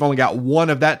because they've only got one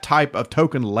of that type of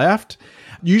token left,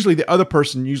 usually the other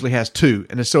person usually has 2.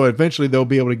 And so eventually they'll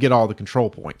be able to get all the control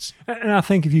points. And I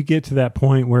think if you get to that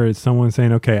point where it's someone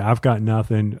saying, okay, I've got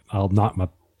nothing, I'll knock my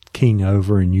king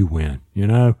over and you win, you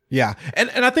know? Yeah. And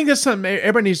I think that's something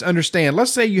everybody needs to understand.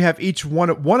 Let's say you have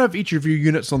one of each of your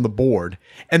units on the board,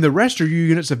 and the rest of your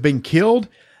units have been killed.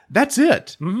 That's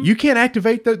it. Mm-hmm. You can't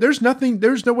activate there's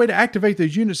no way to activate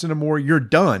those units anymore. You're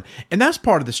done. And that's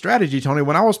part of the strategy, Tony.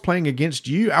 When I was playing against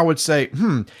you, I would say,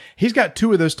 he's got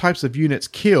 2 of those types of units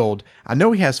killed. I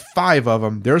know he has 5 of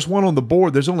them. There's one on the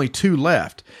board. There's only 2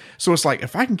 left. So it's like,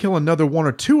 if I can kill another 1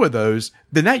 or 2 of those,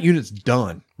 then that unit's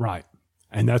done. Right.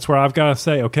 And that's where I've got to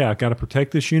say, okay, I've got to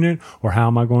protect this unit, or how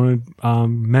am I going to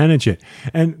manage it?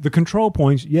 And the control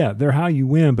points, yeah, they're how you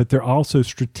win, but they're also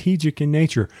strategic in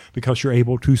nature, because you're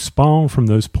able to spawn from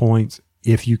those points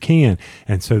if you can.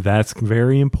 And so that's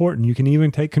very important. You can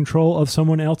even take control of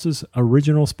someone else's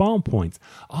original spawn points.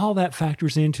 All that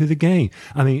factors into the game.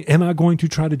 I mean, am I going to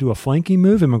try to do a flanking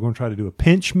move? Am I going to try to do a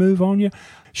pinch move on you?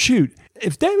 Shoot,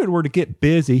 if David were to get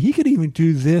busy, he could even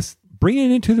do this. Bring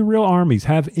it into the real armies,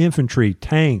 have infantry,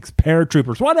 tanks,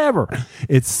 paratroopers, whatever.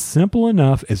 It's simple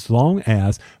enough, as long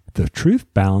as the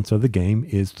truth balance of the game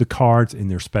is the cards and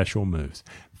their special moves.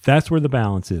 That's where the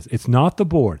balance is. It's not the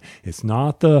board. It's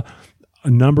not the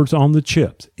numbers on the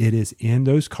chips. It is in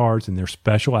those cards and their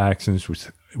special actions, which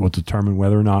will determine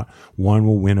whether or not one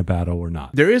will win a battle or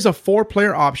not. There is a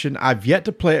 4-player option. I've yet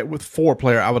to play it with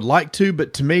 4-player. I would like to,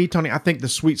 but to me, Tony, I think the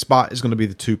sweet spot is going to be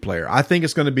the 2-player. I think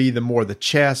it's going to be the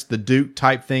chess, the Duke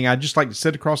type thing. I just like to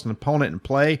sit across an opponent and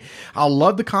play. I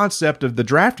love the concept of the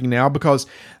drafting now, because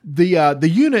the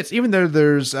units, even though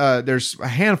there's a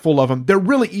handful of them, they're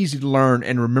really easy to learn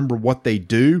and remember what they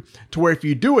do, to where if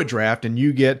you do a draft and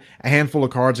you get a handful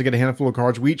of cards, I get a handful of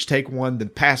cards, we each take one, then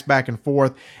pass back and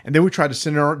forth, and then we try to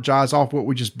synergize off what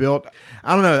we just built.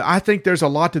 I don't know. I think there's a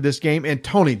lot to this game. And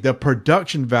Tony, the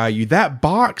production value, that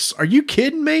box, are you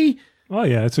kidding me? Oh,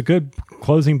 yeah. It's a good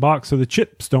closing box so the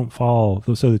chips don't fall,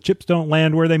 so the chips don't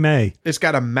land where they may. It's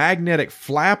got a magnetic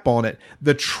flap on it.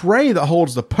 The tray that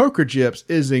holds the poker chips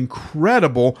is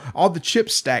incredible. All the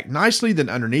chips stacked nicely. Then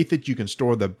underneath it, you can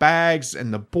store the bags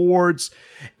and the boards.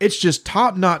 It's just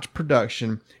top-notch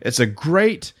production. It's a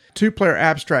great 2-player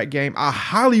abstract game. I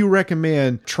highly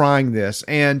recommend trying this.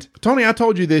 And Tony, I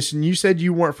told you this and you said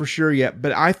you weren't for sure yet,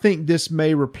 but I think this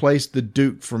may replace the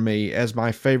Duke for me as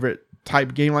my favorite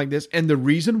type game like this. And the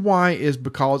reason why is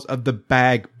because of the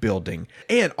bag building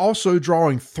and also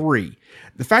drawing 3.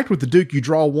 The fact with the Duke, you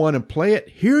draw 1 and play it.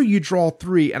 Here you draw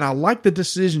 3, and I like the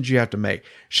decisions you have to make.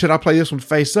 Should I play this one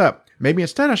face up? Maybe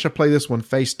instead I should play this one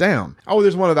face down. Oh,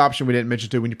 there's one other option we didn't mention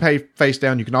too. When you play face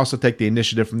down, you can also take the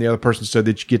initiative from the other person so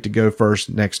that you get to go first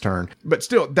next turn. But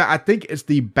still, I think it's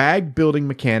the bag building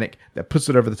mechanic that puts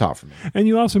it over the top for me. And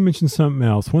you also mentioned something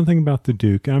else. One thing about the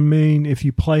Duke, I mean, if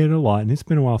you play it a lot, and it's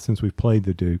been a while since we've played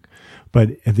the Duke,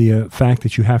 but the fact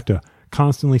that you have to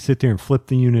constantly sit there and flip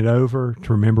the unit over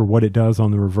to remember what it does on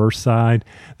the reverse side.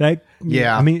 I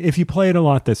mean, if you play it a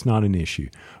lot, that's not an issue.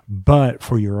 But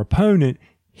for your opponent,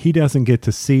 he doesn't get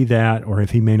to see that, or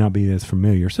if he may not be as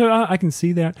familiar. So I can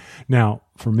see that. Now,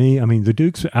 for me, I mean, the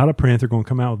Duke's out of print. They're going to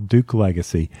come out with Duke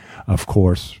Legacy, of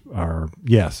course. Or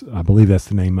yes, I believe that's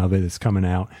the name of it. It's coming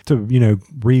out to,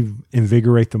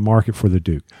 reinvigorate the market for the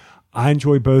Duke. I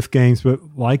enjoy both games, but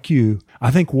like you, I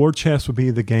think War Chest would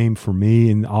be the game for me,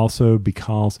 and also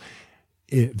because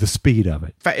the speed of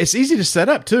it. It's easy to set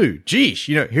up too. Geesh,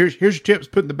 here's your chips,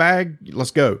 put in the bag, let's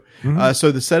go. Mm-hmm.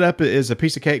 So the setup is a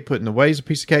piece of cake, putting away is a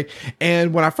piece of cake.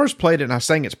 And when I first played it and I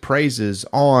sang its praises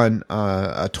on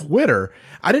Twitter,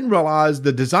 I didn't realize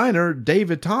the designer,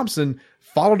 David Thompson,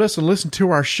 followed us and listened to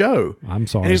our show. I'm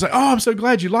sorry. And he's like, "Oh, I'm so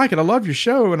glad you like it. I love your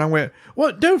show." And I went,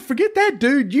 "Well, dude, forget that,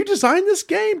 dude. You designed this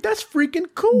game. That's freaking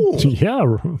cool."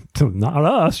 Yeah, not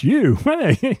us. You.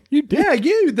 Hey, you did. Yeah,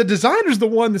 you. The designer's the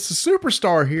one that's a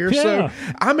superstar here. Yeah. So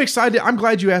I'm excited. I'm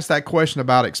glad you asked that question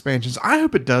about expansions. I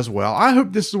hope it does well. I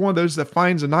hope this is one of those that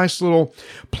finds a nice little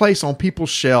place on people's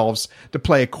shelves to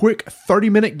play a quick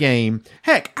 30-minute game.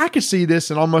 Heck, I could see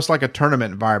this in almost like a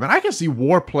tournament environment. I could see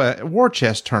war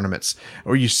chest tournaments,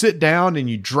 or you sit down and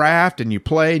you draft and you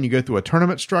play and you go through a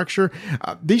tournament structure.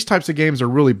 These types of games are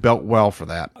really built well for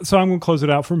that. So I'm going to close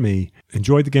it out for me.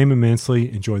 Enjoyed the game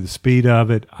immensely. Enjoyed the speed of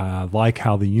it. I like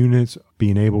how the units,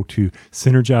 being able to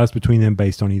synergize between them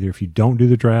based on either if you don't do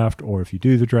the draft or if you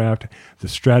do the draft, the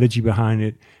strategy behind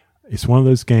it. It's one of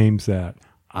those games that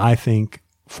I think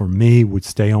for me would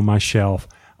stay on my shelf.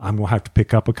 I'm going to have to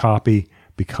pick up a copy,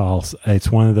 because it's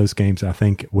one of those games I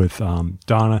think with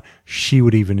Donna, she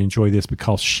would even enjoy this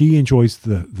because she enjoys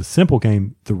the simple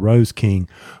game, the Rose King,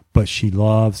 but she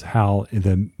loves how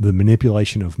the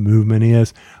manipulation of movement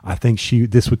is. I think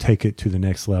this would take it to the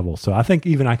next level. So I think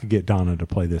even I could get Donna to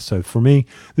play this. So for me,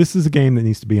 this is a game that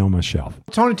needs to be on my shelf.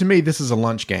 Tony, to me, this is a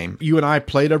lunch game. You and I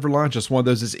played over lunch. It's one of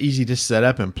those that's easy to set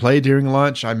up and play during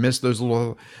lunch. I miss those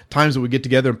little times that we get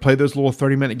together and play those little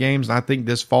 30-minute games. And I think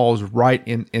this falls right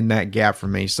in that gap for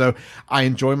me. So I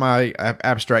enjoy my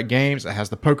abstract games. It has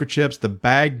the poker chips, the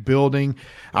bag building.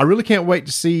 I really can't wait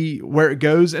to see where it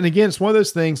goes. And again, it's one of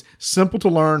those things, simple to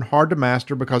learn, hard to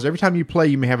master, because every time you play,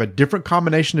 you may have a different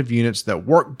combination of units that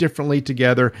work differently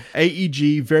together.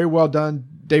 AEG, very well done,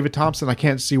 David Thompson. I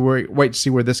can't wait to see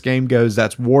where this game goes.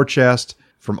 That's War Chest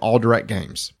from All Direct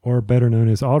Games, or better known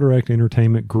as All Direct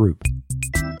Entertainment Group.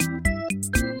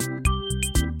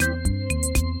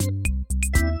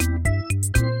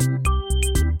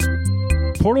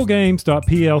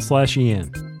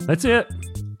 portalgames.pl/en. That's it.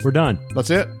 We're done.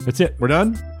 That's it? That's it. We're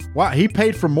done? Wow, he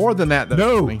paid for more than that.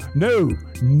 No.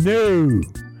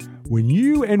 When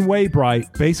you and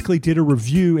Waybright basically did a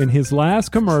review in his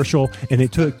last commercial, and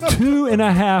it took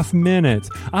 2.5 minutes,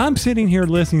 I'm sitting here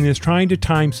listening to this, trying to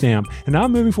timestamp, and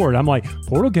I'm moving forward. I'm like,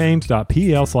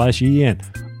 portalgames.pl/en.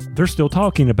 They're still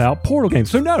talking about Portal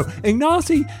Games. So no,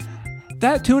 Ignacy,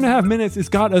 that 2.5 minutes has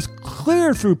got us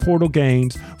clear through Portal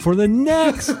Games for the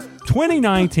next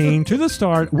 2019 to the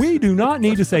start. We do not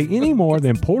need to say any more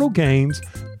than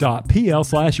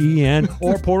portalgames.pl/en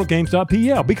or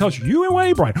portalgames.pl, because you and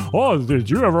Waybright, oh, did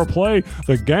you ever play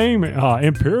the game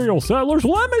Imperial Settlers?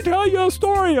 Let me tell you a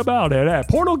story about it at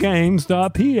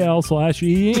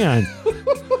portalgames.pl/en.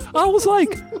 I was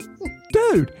like,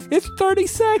 dude, it's 30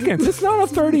 seconds. It's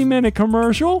not a 30-minute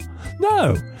commercial.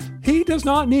 No, he does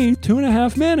not need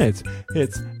 2.5 minutes.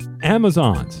 It's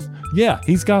Amazon's. Yeah,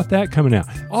 he's got that coming out.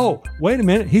 Oh, wait a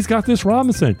minute. He's got this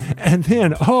Robinson. And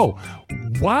then,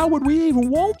 why would we even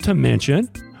want to mention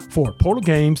for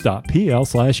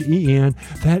portalgames.pl/en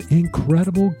that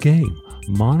incredible game,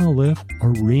 Monolith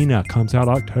Arena, comes out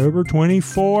October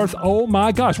 24th. Oh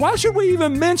my gosh. Why should we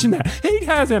even mention that? He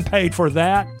hasn't paid for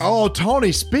that. Oh,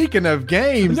 Tony, speaking of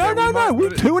games. No. We're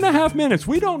 2.5 minutes.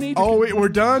 We don't need to. Oh, we're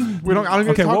done? I don't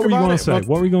need to talk about it?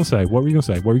 What were you going to say?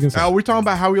 We're talking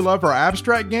about how we love our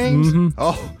abstract games? Mm-hmm.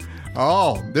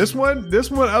 Oh, this one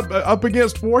up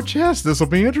against War Chest. This will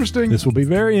be interesting. This will be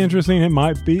very interesting. It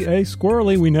might be a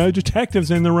squirrely. We know Detective's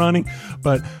in the running,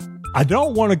 but I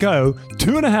don't want to go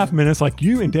 2.5 minutes like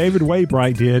you and David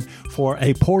Waybright did for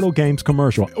a Portal Games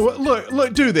commercial.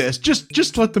 Look, do this.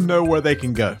 Just let them know where they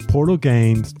can go.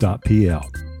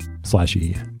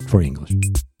 portalgames.pl/en for English.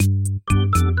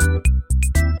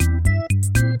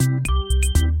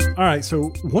 All right,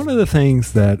 so one of the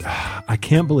things that I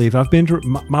can't believe, I've been to,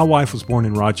 my wife was born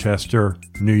in Rochester,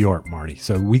 New York, Marty.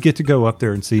 So we get to go up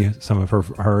there and see some of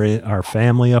our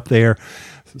family up there,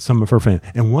 some of her family.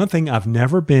 And one thing I've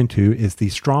never been to is the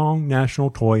Strong National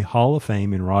Toy Hall of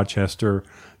Fame in Rochester,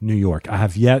 New York. I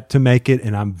have yet to make it,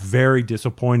 and I'm very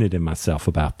disappointed in myself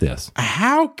about this.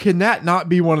 How can that not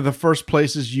be one of the first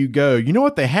places you go? You know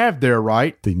what they have there,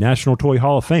 right? The National Toy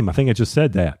Hall of Fame. I think I just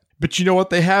said that. But you know what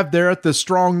they have there at the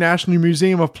Strong National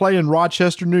Museum of Play in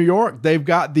Rochester, New York? They've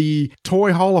got the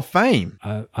Toy Hall of Fame.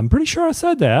 I'm pretty sure I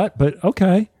said that, but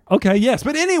okay. Okay, yes.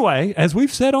 But anyway, as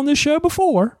we've said on this show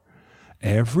before,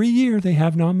 every year they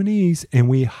have nominees, and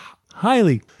we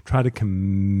highly try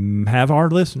to have our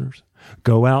listeners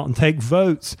go out and take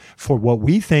votes for what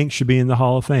we think should be in the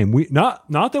Hall of Fame. We not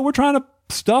that we're trying to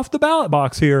stuff the ballot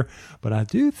box here, but I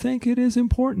do think it is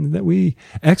important that we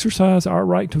exercise our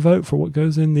right to vote for what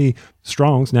goes in the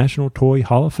Strong's National Toy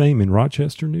Hall of Fame in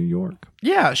Rochester, New York.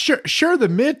 Yeah, sure the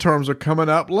midterms are coming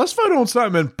up. Let's vote on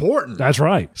something important. That's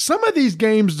right. Some of these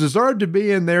games deserve to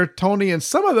be in there, Tony, and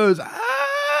some of those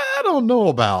I don't know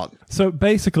about. So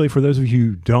basically, for those of you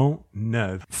who don't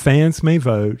know, fans may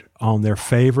vote on their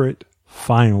favorite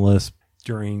finalists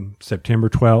during September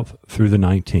 12th through the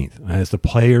 19th as the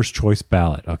Player's Choice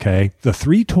Ballot, okay? The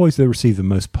 3 toys that receive the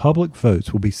most public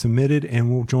votes will be submitted and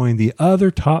will join the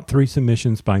other top 3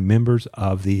 submissions by members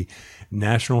of the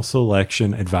National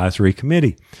Selection Advisory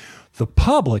Committee. The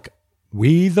public,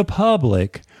 we the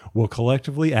public, will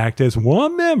collectively act as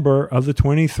one member of the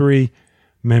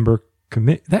 23-member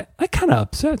committee. That kind of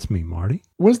upsets me, Marty.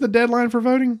 When's the deadline for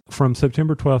voting? From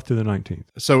September 12th to the 19th.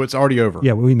 So it's already over.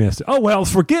 Yeah, we missed it. Oh, well,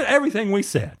 forget everything we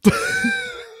said.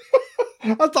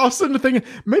 I was sitting there thinking,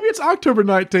 maybe it's October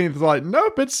 19th. It's like,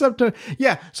 nope, it's September.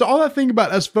 Yeah, so all that thing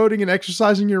about us voting and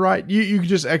exercising your right, you can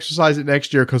just exercise it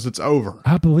next year because it's over.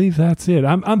 I believe that's it.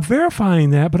 I'm verifying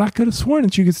that, but I could have sworn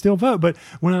that you could still vote. But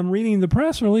when I'm reading the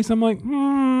press release, I'm like,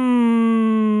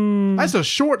 That's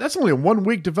only a 1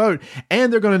 week to vote.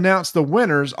 And they're going to announce the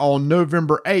winners on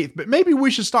November 8th. But maybe we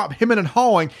should stop hemming and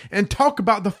hawing and talk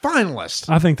about the finalists.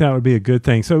 I think that would be a good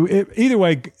thing. So either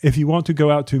way, if you want to go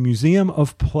out to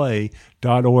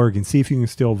museumofplay.org and see if you can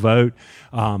still vote.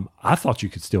 I thought you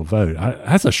could still vote.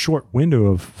 That's a short window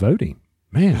of voting.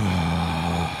 Man.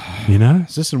 You know?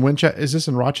 Is this in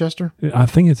Rochester? I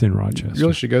think it's in Rochester. You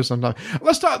really should go sometime.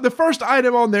 Let's talk. The first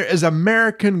item on there is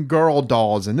American Girl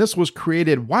dolls. And this was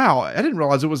created, wow, I didn't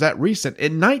realize it was that recent,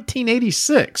 in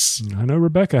 1986. I know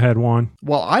Rebecca had one.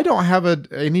 Well, I don't have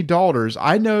any daughters.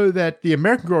 I know that the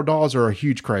American Girl dolls are a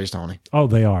huge craze, Tony. Oh,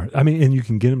 they are. I mean, and you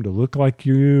can get them to look like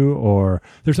you, or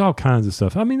there's all kinds of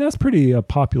stuff. I mean, that's pretty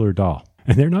popular doll.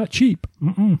 And they're not cheap.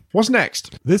 What's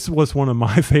next? This was one of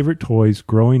my favorite toys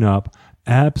growing up.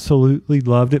 Absolutely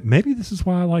loved it. Maybe this is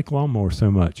why I like lawnmowers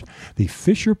so much. The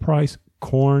Fisher-Price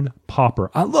Corn Popper.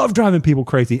 I love driving people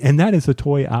crazy, and that is a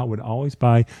toy I would always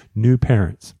buy new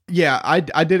parents. Yeah,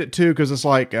 I did it too, because it's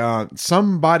like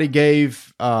somebody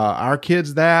gave our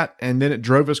kids that, and then it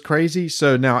drove us crazy.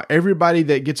 So now everybody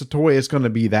that gets a toy is going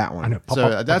to be that one. I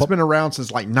know. That's been around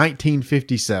since like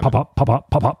 1957. Pop up, pop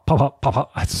up, pop up, pop up, pop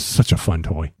up. That's such a fun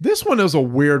toy. This one is a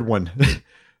weird one.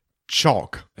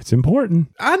 Chalk. It's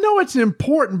important. I know it's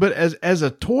important, but as a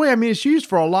toy, I mean, it's used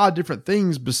for a lot of different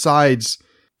things besides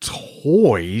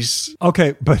toys.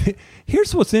 Okay, but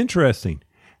here's what's interesting.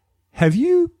 Have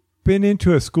you been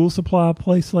into a school supply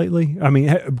place lately? I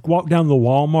mean, walked down the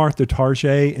Walmart, the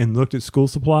Target, and looked at school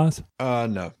supplies?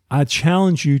 No. I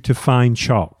challenge you to find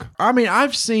chalk. I mean,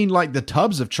 I've seen like the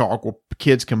tubs of chalk where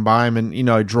kids can buy them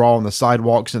and, draw on the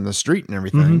sidewalks and the street and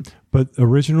everything. Mm-hmm. But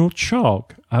original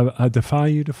chalk, I defy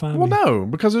you to find. Well, no,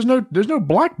 because there's no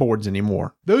blackboards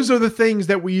anymore. Those are the things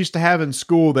that we used to have in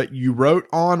school that you wrote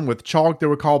on with chalk. They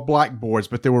were called blackboards,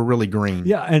 but they were really green.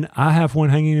 Yeah, and I have one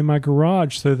hanging in my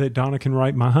garage so that Donna can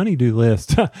write my honeydew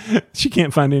list. She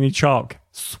can't find any chalk.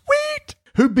 Sweet.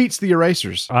 Who beats the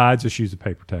erasers? I just use a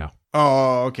paper towel.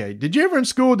 Oh, okay. Did you ever in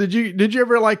school, did you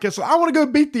ever like, so I want to go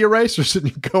beat the erasers, and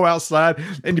you go outside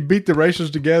and you beat the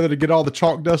erasers together to get all the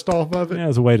chalk dust off of it? Yeah, it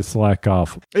was a way to slack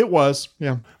off. It was,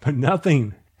 yeah. But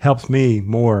nothing helps me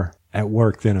more at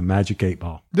work than a Magic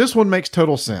 8-ball. This one makes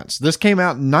total sense. This came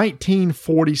out in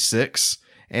 1946.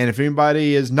 And if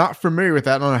anybody is not familiar with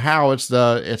that, I don't know how, it's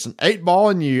an 8-ball,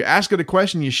 and you ask it a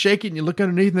question, you shake it, and you look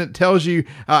underneath, and it tells you,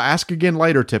 ask again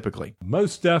later, typically.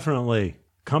 Most definitely.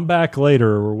 Come back later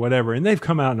or whatever. And they've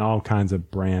come out in all kinds of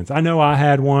brands. I know I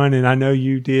had one, and I know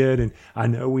you did, and I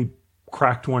know we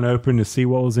cracked one open to see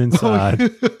what was inside.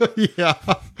 Yeah.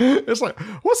 It's like,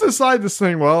 what's inside this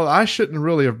thing? Well, I shouldn't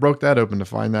really have broke that open to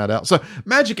find that out. So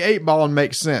Magic 8-ball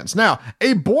makes sense. Now,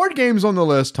 a board game's on the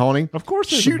list, Tony. Of course.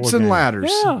 Shoots and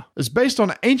Ladders. Yeah. It's based on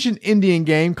an ancient Indian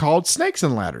game called Snakes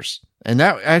and Ladders. And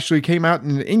that actually came out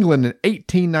in England in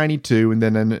 1892. And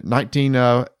then in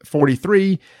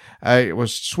 1943, it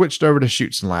was switched over to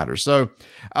Shoots and Ladders. So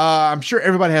I'm sure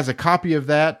everybody has a copy of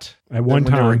that at one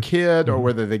time when they were a kid, or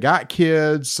whether they got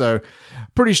kids. So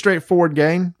pretty straightforward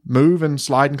game. Move and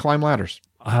slide and climb ladders.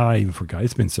 I even forgot.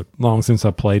 It's been so long since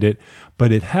I played it,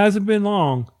 but it hasn't been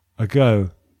long ago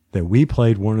that we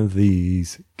played one of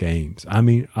these games. I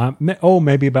mean,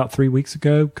 maybe about 3 weeks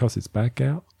ago, because it's back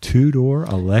out. Two-door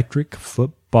electric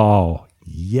football.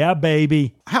 Yeah,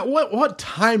 baby. What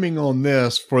timing on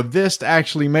this for this to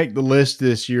actually make the list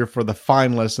this year for the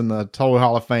finalists in the Toy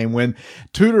Hall of Fame when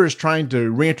Tudor is trying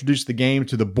to reintroduce the game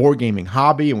to the board gaming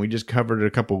hobby, and we just covered it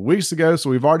a couple of weeks ago,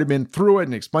 so we've already been through it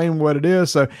and explained what it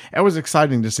is, so it was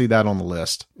exciting to see that on the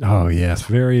list. Oh, yes,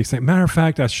 very exciting. Matter of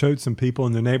fact, I showed some people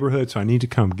in the neighborhood, so I need to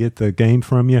come get the game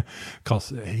from you,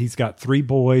 because he's got 3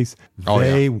 boys.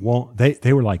 They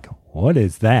were like, what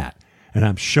is that? And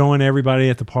I'm showing everybody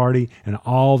at the party, and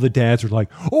all the dads are like,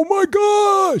 oh my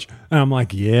gosh. And I'm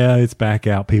like, yeah, it's back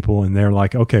out, people. And they're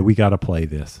like, okay, we got to play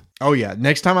this. Oh, yeah.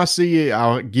 Next time I see you,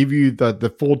 I'll give you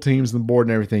the full teams and the board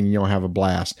and everything, and you'll have a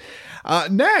blast.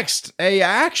 Next, a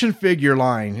action figure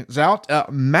line is out.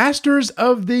 Masters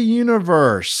of the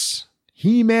Universe.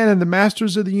 He-Man and the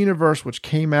Masters of the Universe, which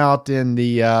came out in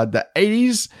the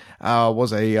 80s,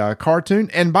 was a cartoon.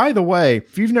 And by the way,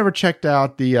 if you've never checked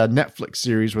out the Netflix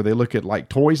series where they look at like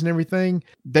toys and everything,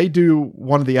 they do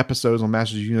one of the episodes on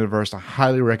Masters of the Universe. I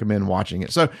highly recommend watching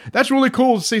it. So that's really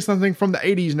cool to see something from the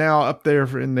 80s now up there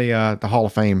in the Hall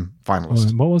of Fame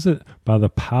finalists. What was it? By the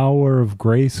Power of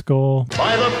Grayskull?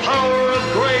 By the Power of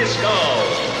Grayskull!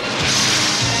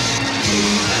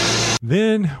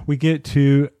 Then we get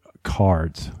to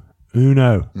cards.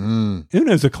 Uno.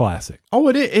 Uno's a classic. Oh,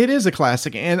 it is a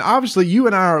classic. And obviously, you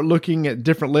and I are looking at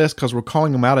different lists because we're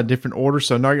calling them out in different order.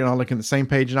 So now you're not looking at the same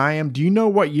page I am. Do you know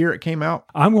what year it came out?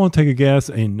 I'm going to take a guess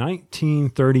in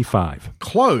 1935.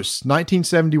 Close.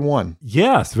 1971.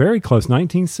 Yes, very close.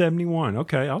 1971.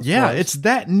 Okay. Close. It's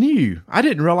that new. I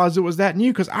didn't realize it was that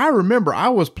new because I remember I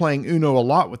was playing Uno a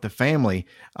lot with the family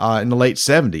in the late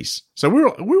 70s. So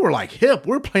we were like hip.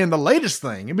 We're playing the latest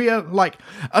thing. It'd be like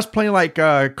us playing like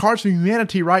Cards from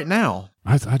Humanity right now.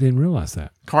 I didn't realize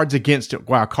that. Cards Against it.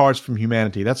 Wow, Cards from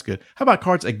Humanity. That's good. How about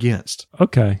Cards Against?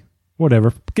 Okay,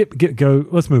 whatever. Go.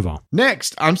 Let's move on.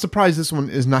 Next, I'm surprised this one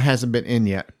hasn't been in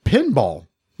yet. Pinball.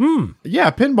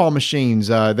 Yeah, pinball machines.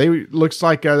 They looks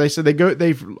like they said they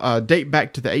date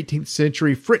back to the 18th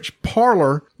century French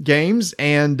parlor games,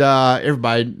 and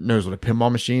everybody knows what a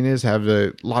pinball machine is. Have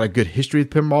a lot of good history with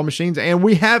pinball machines, and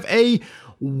we have a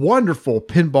wonderful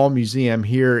pinball museum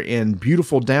here in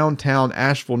beautiful downtown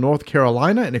Asheville, North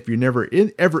Carolina. And if you're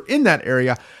ever in that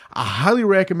area, I highly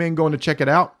recommend going to check it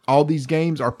out. All these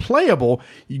games are playable.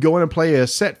 You go in and play a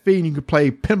set fee, and you can play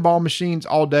pinball machines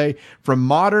all day, from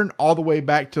modern all the way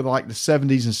back to like the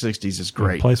 70s and 60s. It's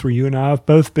great. A place where you and I have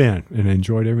both been and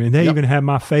enjoyed everything. They even had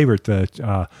my favorite,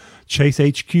 the Chase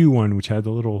HQ one, which had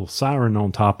the little siren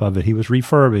on top of it. He was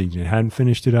refurbished and hadn't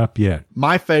finished it up yet.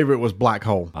 My favorite was Black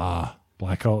Hole.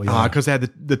 Black Hole, yeah. Because it had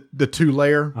the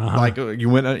 2-layer. Like you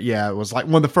went, it was like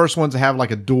one of the first ones to have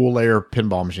like a dual layer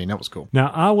pinball machine. That was cool.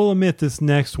 Now, I will admit this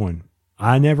next one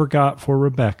I never got for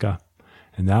Rebecca,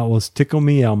 and that was Tickle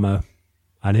Me Elmo.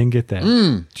 I didn't get that.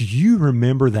 Do you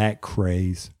remember that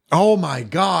craze? Oh my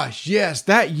gosh, yes.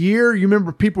 That year, you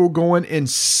remember people were going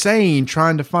insane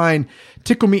trying to find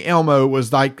Tickle Me Elmo. It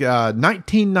was like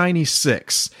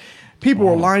 1996. People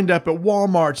were lined up at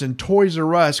Walmarts and Toys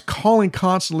R Us calling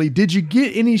constantly, did you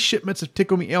get any shipments of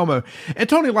Tickle Me Elmo? And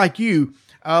Tony, like you,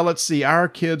 let's see, our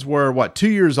kids were, 2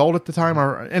 years old at the time?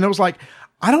 And it was like,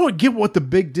 I don't get what the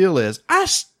big deal is. I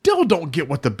still don't get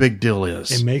what the big deal is.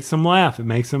 It makes them laugh. It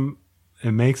makes them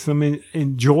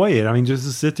enjoy it. I mean, just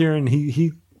to sit there and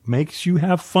he makes you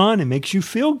have fun. It makes you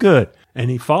feel good. And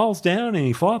he falls down and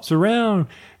he flops around,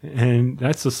 and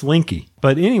that's a slinky.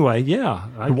 But anyway, yeah.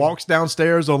 He walks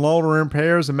downstairs alone or in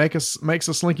pairs and makes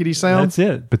a slinkity sound. That's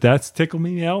it. But that's Tickle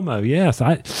Me Elmo. Yes,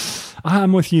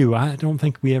 I'm with you. I don't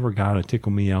think we ever got a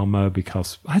Tickle Me Elmo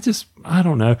because I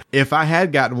don't know. If I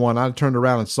had gotten one, I'd turned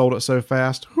around and sold it so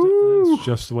fast. That's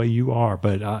just the way you are.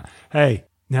 But hey,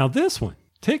 now this one,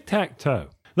 Tic-Tac-Toe.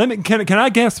 Can I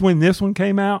guess when this one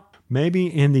came out? Maybe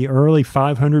in the early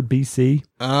 500 BC.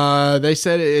 They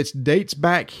said it dates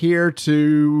back here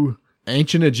to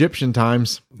ancient Egyptian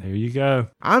times. There you go.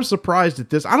 I'm surprised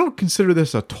at this. I don't consider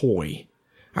this a toy.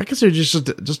 I consider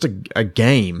just a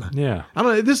game. Yeah. I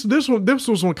don't know. This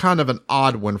was one kind of an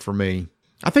odd one for me.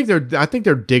 I think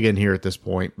they're digging here at this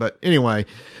point. But anyway,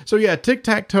 so yeah,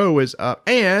 Tic-Tac-Toe is up,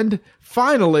 and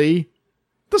finally,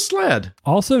 the sled,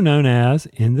 also known as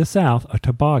in the South a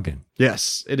toboggan.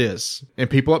 Yes, it is. And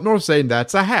people up north saying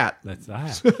that's a hat. That's a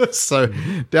hat. So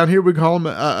down here we call them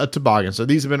a toboggan. So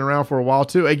these have been around for a while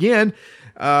too. Again,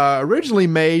 originally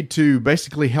made to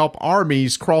basically help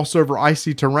armies cross over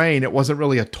icy terrain. It wasn't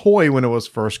really a toy when it was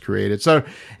first created. So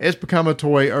it's become a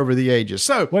toy over the ages.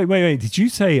 So wait. Did you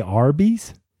say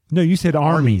Arby's? No, you said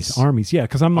Armies. Armies, yeah.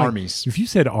 Because I'm like, Armies. If you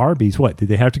said Arby's, what? Did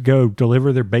they have to go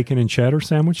deliver their bacon and cheddar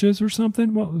sandwiches or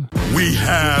something? What? We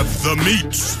have the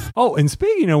meats. Oh, and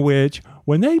speaking of which,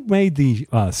 when they made the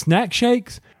snack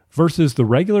shakes versus the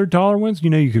regular dollar ones,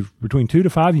 you could, between 2 to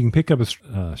 5, you can pick up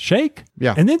a shake.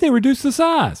 Yeah. And then they reduced the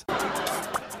size. So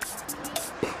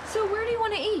where do you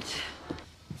want to eat?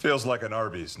 Feels like an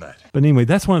Arby's night. But anyway,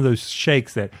 that's one of those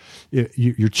shakes that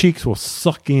your cheeks will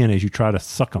suck in as you try to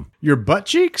suck them. Your butt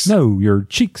cheeks? No, your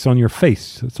cheeks on your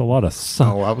face. It's a lot of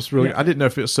suck. Oh, I didn't know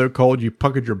if it was so cold you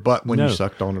puckered your butt when you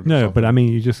sucked on it. No, but I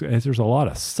mean, there's a lot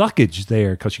of suckage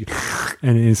there because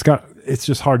it's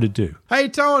just hard to do. Hey,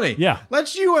 Tony. Yeah.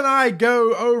 Let's you and I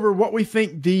go over what we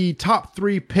think the top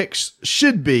 3 picks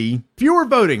should be. If you were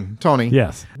voting, Tony.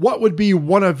 Yes. What would be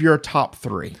one of your top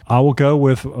 3? I will go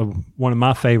with one of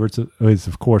my favorites is,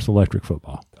 of course, electric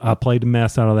football. I played the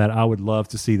mess out of that. I would love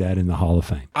to see that in the Hall of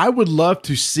Fame. I would love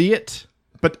to see it,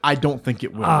 but I don't think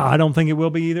it will. I don't think it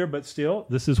will be either, but still,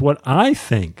 this is what I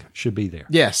think should be there.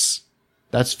 Yes.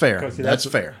 That's fair. That's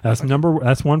fair. That's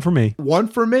one for me. One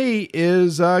for me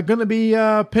is going to be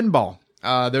pinball.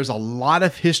 There's a lot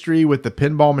of history with the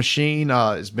pinball machine.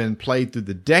 It's been played through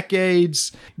the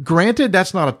decades. Granted,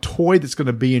 that's not a toy that's going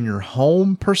to be in your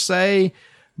home per se,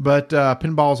 but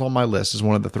pinball is on my list as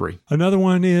one of the 3. Another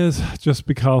one is just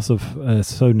because of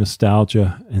so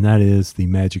nostalgia, and that is the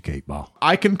Magic 8 Ball.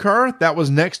 I concur. That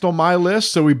was next on my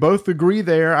list, so we both agree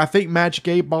there. I think Magic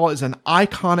 8 Ball is an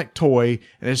iconic toy,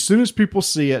 and as soon as people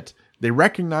see it, they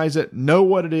recognize it, know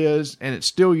what it is, and it's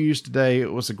still used today.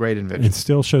 It was a great invention. It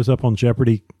still shows up on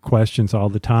Jeopardy questions all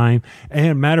the time.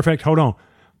 And matter of fact, hold on.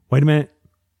 Wait a minute.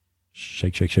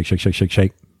 Shake, shake, shake, shake, shake, shake,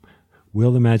 shake.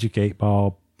 Will the Magic 8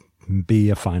 Ball be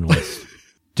a finalist?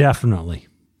 Definitely.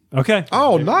 Okay.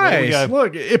 Oh, nice.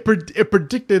 Look, it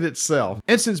predicted itself.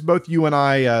 And since both you and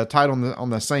I tied on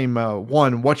the same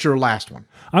one, what's your last one?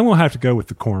 I'm going to have to go with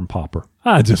the Corn Popper.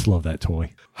 I just love that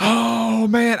toy. Oh,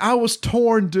 man. I was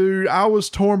torn, dude. I was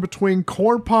torn between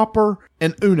Corn Popper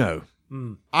and Uno.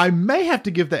 I may have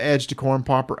to give the edge to Corn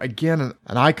Popper. Again, an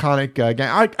iconic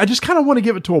game. I just kind of want to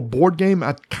give it to a board game.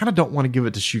 I kind of don't want to give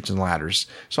it to Chutes and Ladders.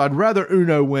 So I'd rather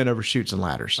Uno win over Chutes and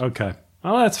Ladders. Okay.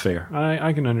 Oh, that's fair.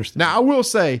 I can understand. Now, I will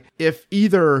say, if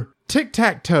either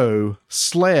Tic-Tac-Toe,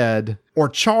 Sled, or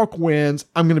Chalk wins,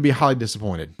 I'm going to be highly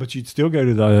disappointed. But you'd still go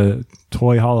to the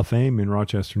Toy Hall of Fame in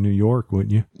Rochester, New York,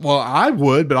 wouldn't you? Well, I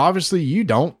would, but obviously you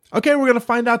don't. Okay, we're going to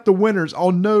find out the winners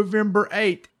on November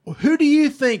 8th. Who do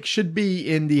you think should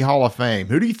be in the Hall of Fame?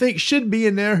 Who do you think should be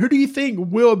in there? Who do you think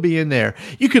will be in there?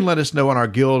 You can let us know on our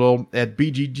guild at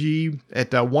BGG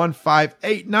at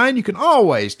 1589. You can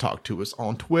always talk to us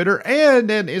on Twitter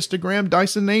and on Instagram,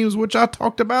 Dyson Names, which I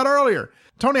talked about earlier.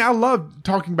 Tony, I love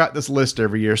talking about this list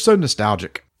every year. So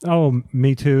nostalgic. Oh,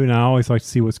 me too. And I always like to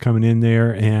see what's coming in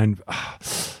there. And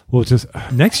we'll just,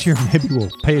 next year, maybe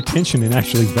we'll pay attention and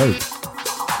actually vote.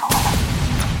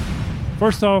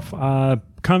 First off,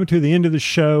 coming to the end of the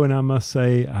show, and I must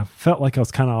say, I felt like I was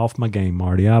kind of off my game,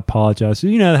 Marty. I apologize.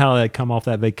 You know how I come off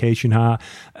that vacation high.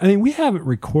 I mean, we haven't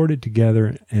recorded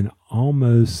together in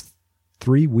almost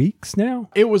 3 weeks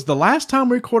now. It was the last time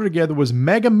we recorded together was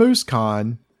Mega Moose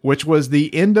Con, which was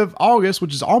the end of August,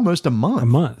 which is almost a month. A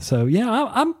month. So,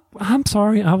 yeah, I'm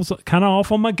sorry. I was kind of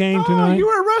off on my game tonight. You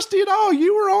weren't rusty at all.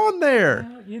 You were on there.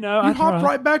 You hopped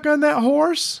right back on that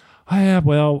horse. Yeah,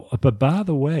 well, but by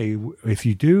the way, if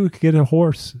you do get a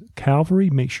horse cavalry,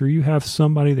 make sure you have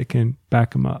somebody that can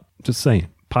back them up. Just saying.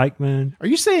 Pikemen. Are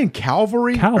you saying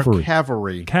cavalry? Cavalry. Or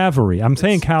cavalry? Cavalry. I'm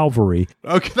saying cavalry.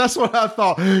 Okay, that's what I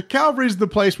thought. Calvary's the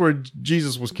place where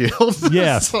Jesus was killed.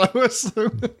 Yes.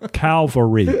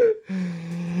 Cavalry.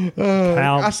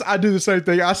 I do the same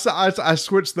thing. I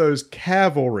switch those.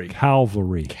 Cavalry.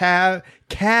 Cavalry.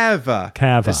 Cava.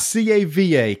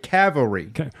 C-A-V-A.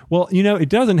 Cavalry. Well, it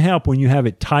doesn't help when you have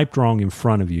it typed wrong in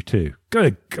front of you, too.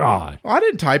 Good God. I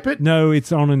didn't type it. No,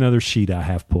 it's on another sheet I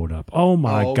have pulled up. Oh,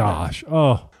 my gosh. Man.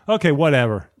 Oh, okay,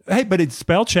 whatever. Hey, but it's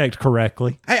spell checked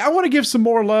correctly. Hey, I want to give some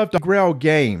more love to Grail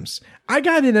Games. I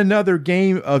got in another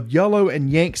game of Yellow and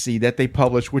Yangtze that they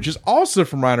published, which is also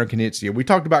from Reiner Knizia. We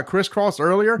talked about Crisscross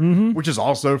earlier, which is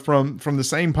also from the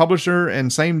same publisher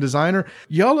and same designer.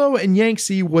 Yellow and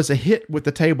Yangtze was a hit with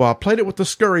the table. I played it with the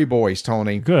Scurry Boys,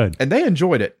 Tony. Good. And they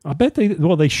enjoyed it. I bet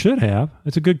they should have.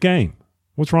 It's a good game.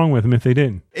 What's wrong with them if they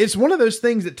didn't? It's one of those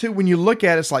things that, too, when you look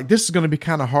at it, it's like, this is going to be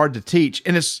kind of hard to teach.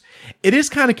 And it is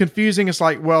kind of confusing. It's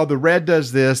like, well, the red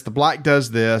does this, the black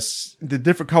does this. The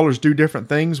different colors do different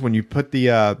things when you put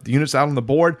the units out on the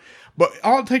board. But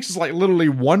all it takes is like literally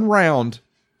one round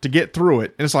to get through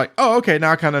it. And it's like, oh, okay,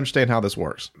 now I kind of understand how this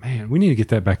works. Man, we need to get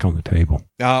that back on the table.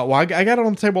 Well, I got it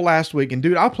on the table last week, and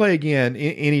dude, I'll play again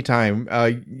anytime.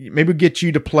 Maybe we'll get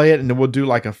you to play it, and then we'll do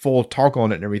like a full talk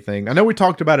on it and everything. I know we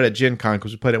talked about it at Gen Con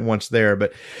because we played it once there,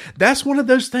 but that's one of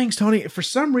those things, Tony. For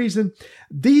some reason,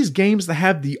 these games that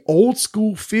have the old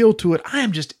school feel to it, I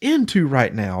am just into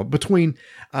right now. Between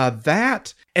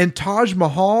that and Taj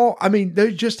Mahal, I mean,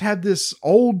 they just have this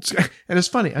old, and it's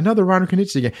funny, another Reiner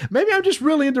Knizia game. Maybe I'm just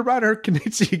really into Reiner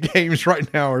Knizia games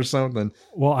right now or something.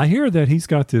 Well, I hear that he's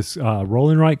got this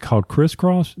rolling right called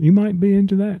Crisscross. You might be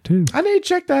into that too. I need to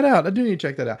check that out. I do need to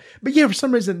check that out. But yeah, for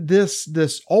some reason,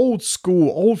 this old school,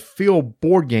 old feel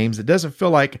board games, it doesn't feel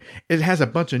like it has a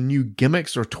bunch of new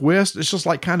gimmicks or twists. It's just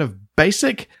like kind of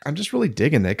basic. I'm just really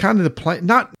digging that. Kind of the play,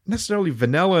 not necessarily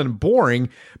vanilla and boring,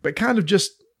 but kind of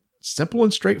just simple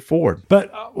and straightforward.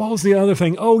 But what was the other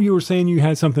thing? Oh, you were saying you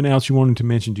had something else you wanted to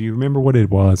mention. Do you remember what it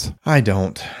was? I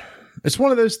don't. It's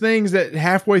one of those things that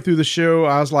halfway through the show,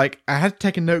 I was like, I had to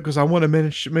take a note because I want to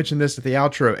mention this at the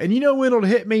outro. And you know when it'll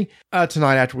hit me?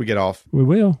 Tonight after we get off. We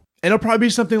will. And it'll probably be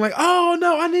something like, oh,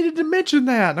 no, I needed to mention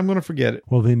that. I'm going to forget it.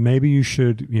 Well, then maybe you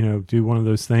should, do one of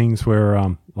those things where,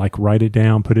 like, write it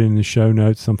down, put it in the show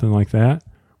notes, something like that.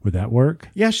 Would that work?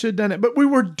 Yeah, I should have done it. But we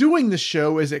were doing the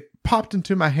show as it popped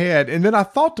into my head. And then I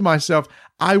thought to myself,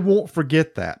 I won't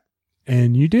forget that.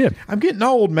 And you did. I'm getting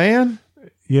old, man.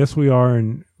 Yes, we are.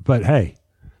 But hey,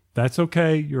 that's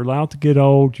okay. You're allowed to get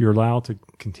old. You're allowed to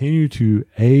continue to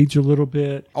age a little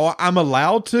bit. Oh, I'm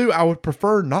allowed to? I would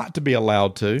prefer not to be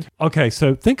allowed to. Okay,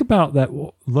 so think about that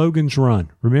Logan's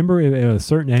Run. Remember at a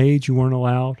certain age you weren't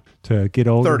allowed to get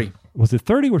older? 30. Was it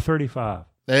 30 or 35?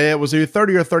 It was either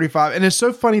 30 or 35. And it's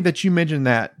so funny that you mentioned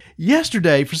that.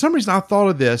 Yesterday, for some reason, I thought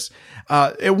of this.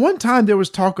 At one time, there was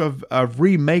talk of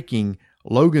remaking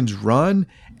Logan's Run.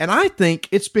 And I think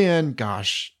it's been,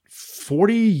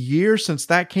 40 years since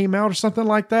that came out or something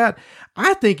like that.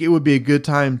 I think it would be a good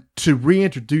time to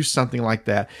reintroduce something like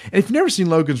that. And if you've never seen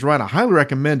Logan's Run, I highly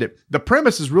recommend it. The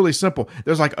premise is really simple.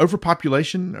 There's like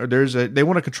overpopulation, or they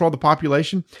want to control the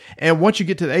population. And once you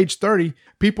get to the age 30,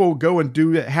 people go and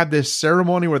have this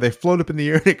ceremony where they float up in the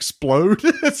air and explode.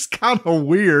 It's kind of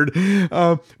weird.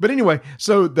 But anyway,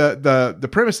 so the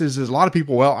premise is a lot of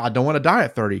people, well, I don't want to die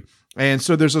at 30. And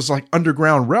so there's this like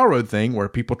underground railroad thing where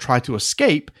people try to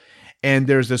escape. And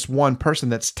there's this one person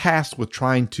that's tasked with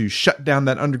trying to shut down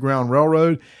that underground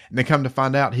railroad. And they come to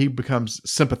find out he becomes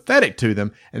sympathetic to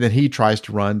them. And then he tries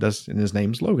to run, and his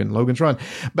name's Logan's Run.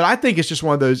 But I think it's just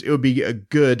one of those, it would be a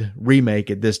good remake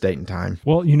at this date and time.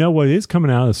 Well, you know what is coming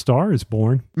out? A Star is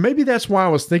Born. Maybe that's why I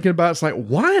was thinking about it. It's like,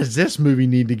 why does this movie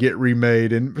need to get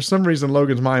remade? And for some reason,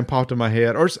 Logan's mind popped in my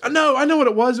head. Or no, I know what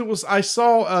it was. I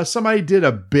saw somebody did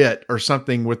a bit or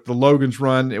something with the Logan's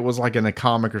Run. It was like in a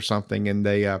comic or something. And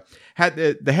they had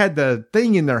the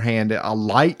thing in their hand, a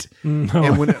light. No.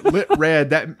 And when it lit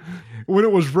red, when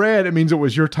it was red, it means it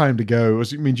was your time to go.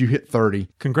 It means you hit 30.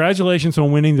 Congratulations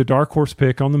on winning the Dark Horse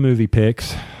pick on the movie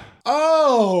picks.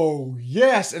 Oh,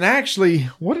 yes. And actually,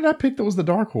 what did I pick that was the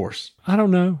Dark Horse? I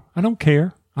don't know. I don't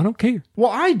care.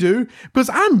 Well, I do, because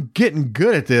I'm getting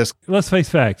good at this. Let's face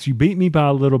facts. You beat me by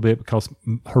a little bit because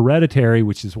Hereditary,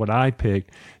 which is what I picked,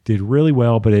 did really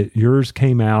well, but yours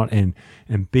came out and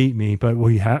beat me. But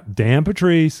we have Dan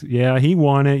Patrice. Yeah, he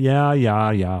won it.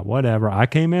 Yeah, whatever. I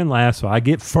came in last, so I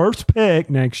get first pick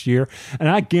next year. And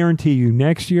I guarantee you,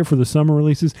 next year for the summer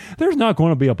releases, there's not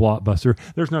going to be a blockbuster.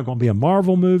 There's not going to be a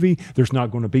Marvel movie. There's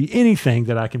not going to be anything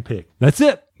that I can pick. That's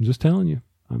it. I'm just telling you.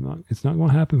 It's not going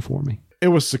to happen for me. It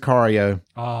was Sicario.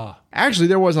 Actually,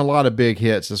 there wasn't a lot of big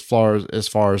hits as far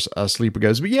as Sleeper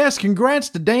goes. But yes, congrats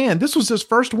to Dan. This was his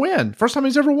first win. First time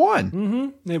he's ever won.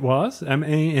 Mm-hmm. It was. I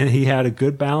mean, and he had a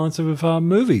good balance of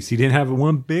movies. He didn't have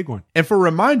one big one. And for a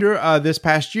reminder, this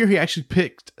past year, he actually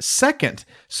picked second.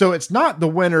 So it's not the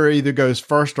winner either goes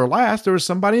first or last. There was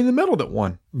somebody in the middle that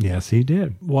won. Yes, he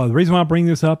did. Well, the reason why I bring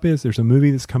this up is there's a movie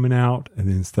that's coming out and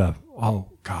then stuff. Oh,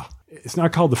 God. It's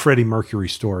not called the Freddie Mercury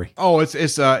Story. Oh,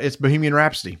 it's Bohemian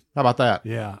Rhapsody. How about that?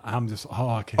 Yeah, I'm just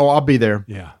I can't. Oh, I'll be there.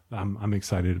 Yeah, I'm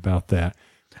excited about that.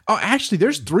 Oh, actually,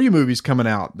 there's 3 movies coming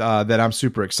out that I'm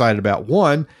super excited about.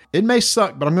 One, it may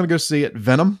suck, but I'm going to go see it.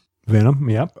 Venom,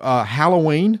 yep.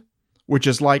 Halloween, which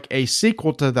is like a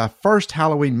sequel to the first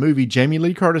Halloween movie. Jamie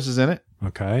Lee Curtis is in it.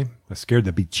 Okay, that scared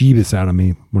the bejeebus out of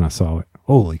me when I saw it.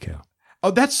 Holy cow! Oh,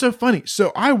 that's so funny.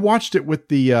 So I watched it with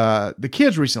the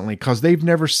kids recently because they've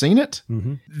never seen it.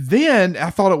 Mm-hmm. Then I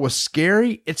thought it was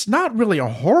scary. It's not really a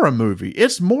horror movie.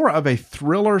 It's more of a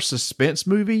thriller suspense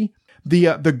movie.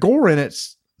 The gore in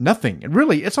it's nothing.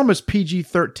 It's almost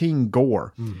PG-13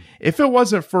 gore. Mm. If it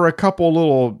wasn't for a couple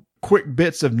little quick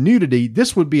bits of nudity,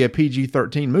 this would be a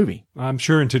PG-13 movie. I'm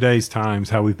sure in today's times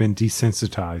how we've been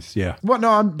desensitized. Yeah. Well,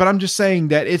 no, but I'm just saying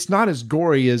that it's not as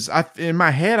gory as in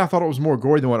my head. I thought it was more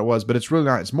gory than what it was, but it's really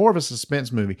not. It's more of a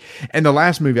suspense movie. And the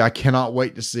last movie I cannot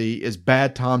wait to see is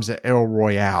Bad Times at El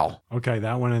Royale. Okay,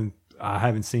 that one, I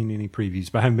haven't seen any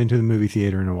previews, but I haven't been to the movie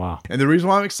theater in a while. And the reason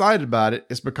why I'm excited about it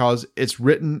is because it's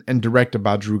written and directed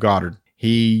by Drew Goddard.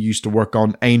 He used to work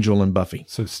on Angel and Buffy.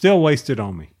 So still wasted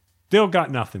on me. Still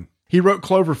got nothing. He wrote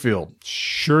Cloverfield.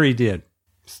 Sure he did.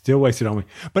 Still wasted on me.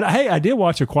 But hey, I did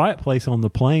watch A Quiet Place on the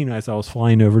plane as I was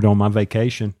flying over on my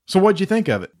vacation. So what'd you think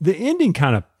of it? The ending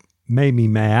kind of made me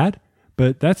mad,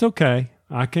 but that's okay.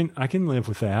 I can live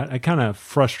with that. It kind of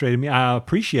frustrated me. I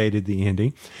appreciated the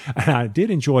ending, and I did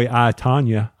enjoy I,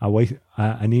 Tonya.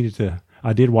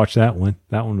 I did watch that one.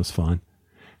 That one was fun.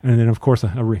 And then of course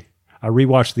I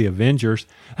rewatched The Avengers.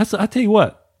 I tell you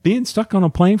what. Being stuck on a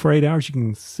plane for 8 hours, you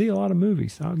can see a lot of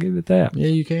movies. I'll give it that. Yeah,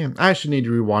 you can. I actually need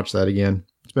to rewatch that again.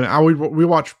 I would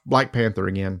rewatch Black Panther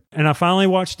again. And I finally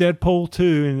watched Deadpool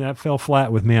 2, and that fell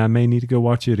flat with me. I may need to go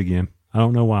watch it again. I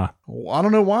don't know why. Well, I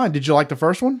don't know why. Did you like the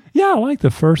first one? Yeah, I liked the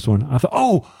first one. I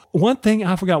thought, one thing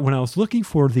I forgot when I was looking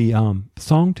for the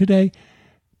song today,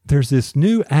 there's this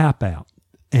new app out,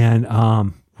 and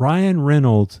Ryan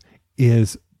Reynolds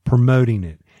is promoting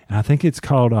it. And I think it's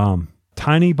called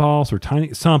Tiny Balls or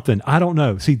Tiny something. I don't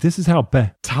know. See, this is how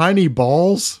bad. Tiny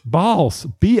Balls? Balls.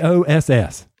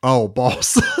 BOSS. Oh,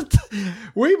 balls.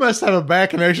 We must have a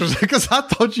bad connection because I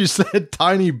thought you said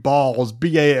Tiny Balls.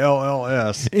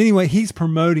 BALLS. Anyway, he's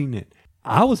promoting it.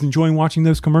 I was enjoying watching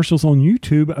those commercials on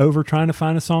YouTube over trying to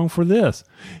find a song for this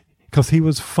because he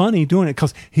was funny doing it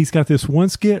because he's got this one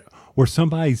skit where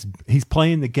he's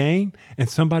playing the game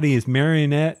and somebody is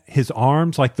marionette his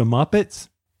arms like the Muppets.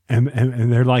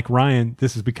 And they're like, Ryan,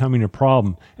 this is becoming a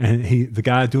problem. And the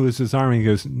guy does his arm and he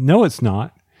goes, no, it's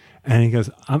not. And he goes,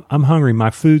 I'm hungry. My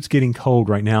food's getting cold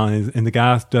right now. And the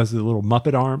guy does the little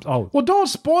Muppet arms. Oh, well, don't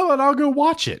spoil it. I'll go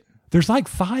watch it. There's like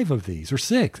 5 of these or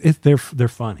 6. They're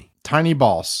funny. Tiny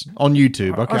Balls on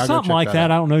YouTube. Okay, or something like that.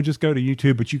 I don't know. Just go to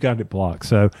YouTube, but you got it blocked.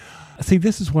 So, see,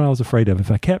 this is what I was afraid of. If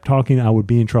I kept talking, I would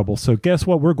be in trouble. So guess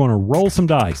what? We're going to roll some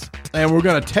dice. And we're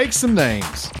going to take some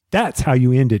names. That's how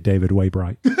you end it, David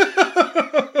Waybright.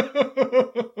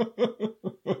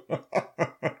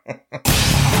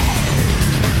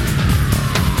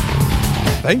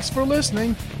 Thanks for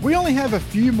listening. We only have a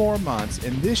few more months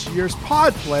in this year's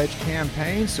Pod Pledge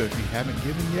campaign, so if you haven't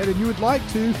given yet and you would like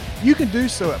to, you can do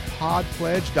so at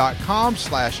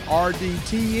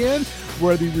podpledge.com/RDTN,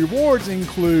 where the rewards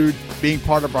include being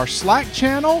part of our Slack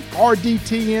channel,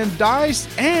 RDTN Dice,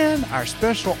 and our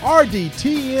special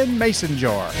RDTN Mason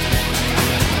Jar.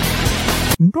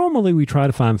 Normally, we try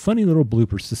to find funny little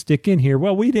bloopers to stick in here.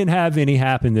 Well, we didn't have any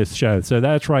happen this show, so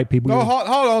that's right, people. Oh,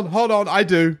 hold on. I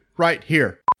do. Right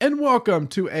here. And welcome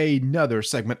to another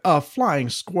segment of Flying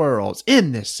Squirrels.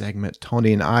 In this segment,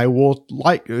 Tony and I will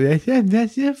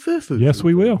Yes,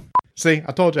 we will. See,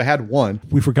 I told you I had one.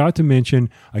 We forgot to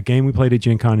mention a game we played at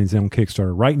Gen Con is on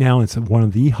Kickstarter. Right now, it's one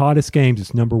of the hottest games.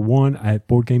 It's number 1 at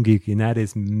Board Game Geek, and that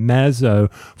is Mezzo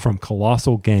from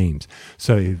Colossal Games.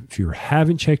 So if you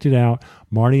haven't checked it out,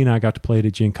 Marty and I got to play it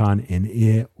at Gen Con, and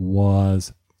it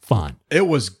was fun. It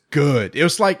was good. It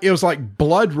was like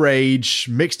Blood Rage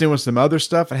mixed in with some other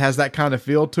stuff. It has that kind of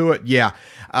feel to it. Yeah.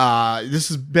 This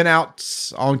has been out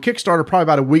on Kickstarter probably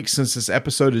about a week since this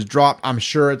episode is dropped. I'm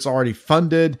sure it's already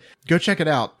funded. Go check it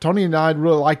out. Tony and I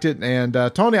really liked it. And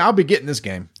Tony, I'll be getting this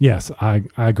game. Yes, I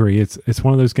agree. It's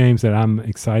one of those games that I'm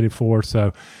excited for.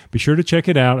 So be sure to check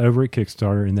it out over at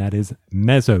Kickstarter. And that is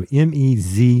Mezzo,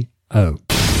 M-E-Z-O.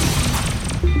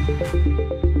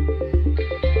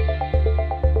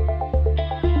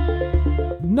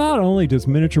 Not only does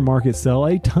Miniature Market sell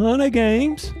a ton of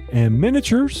games and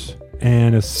miniatures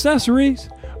and accessories,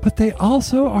 but they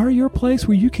also are your place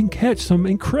where you can catch some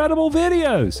incredible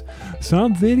videos.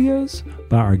 Some videos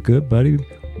by our good buddy,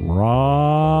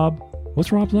 Rob.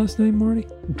 What's Rob's last name, Marty?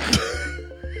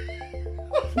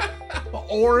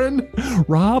 Oren.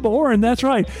 Rob Oren, that's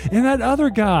right. And that other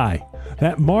guy,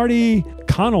 that Marty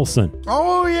Connelson.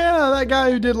 Oh, yeah, that guy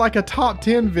who did like a top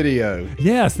 10 video.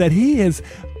 Yes, that he is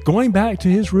going back to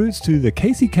his roots to the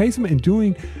Casey Kasem and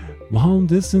doing long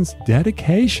distance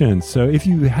dedication. So if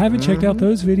you haven't checked out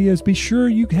those videos, be sure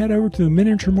you head over to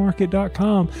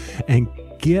miniaturemarket.com and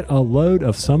get a load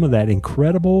of some of that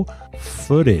incredible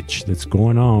footage that's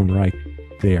going on right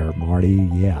there, Marty.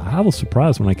 Yeah, I was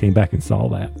surprised when I came back and saw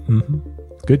that.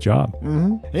 Good job.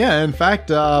 Yeah, in fact,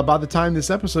 by the time this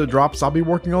episode drops, I'll be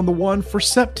working on the one for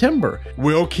September.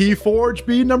 Will Keyforge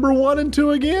be number 1 and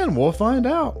 2 again? We'll find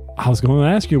out. I was going to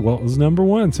ask you what was number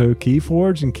 1. So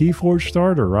Keyforge and Keyforge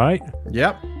Starter, right?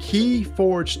 Yep.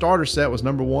 Keyforge Starter Set was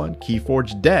number 1.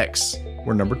 Keyforge Decks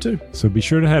were number 2. So be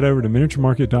sure to head over to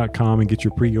miniaturemarket.com and get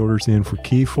your pre-orders in for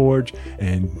Keyforge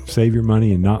and save your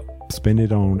money and not spend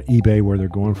it on eBay where they're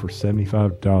going for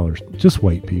 $75. Just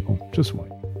wait, people. Just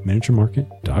wait.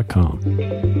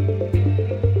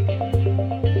 miniaturemarket.com.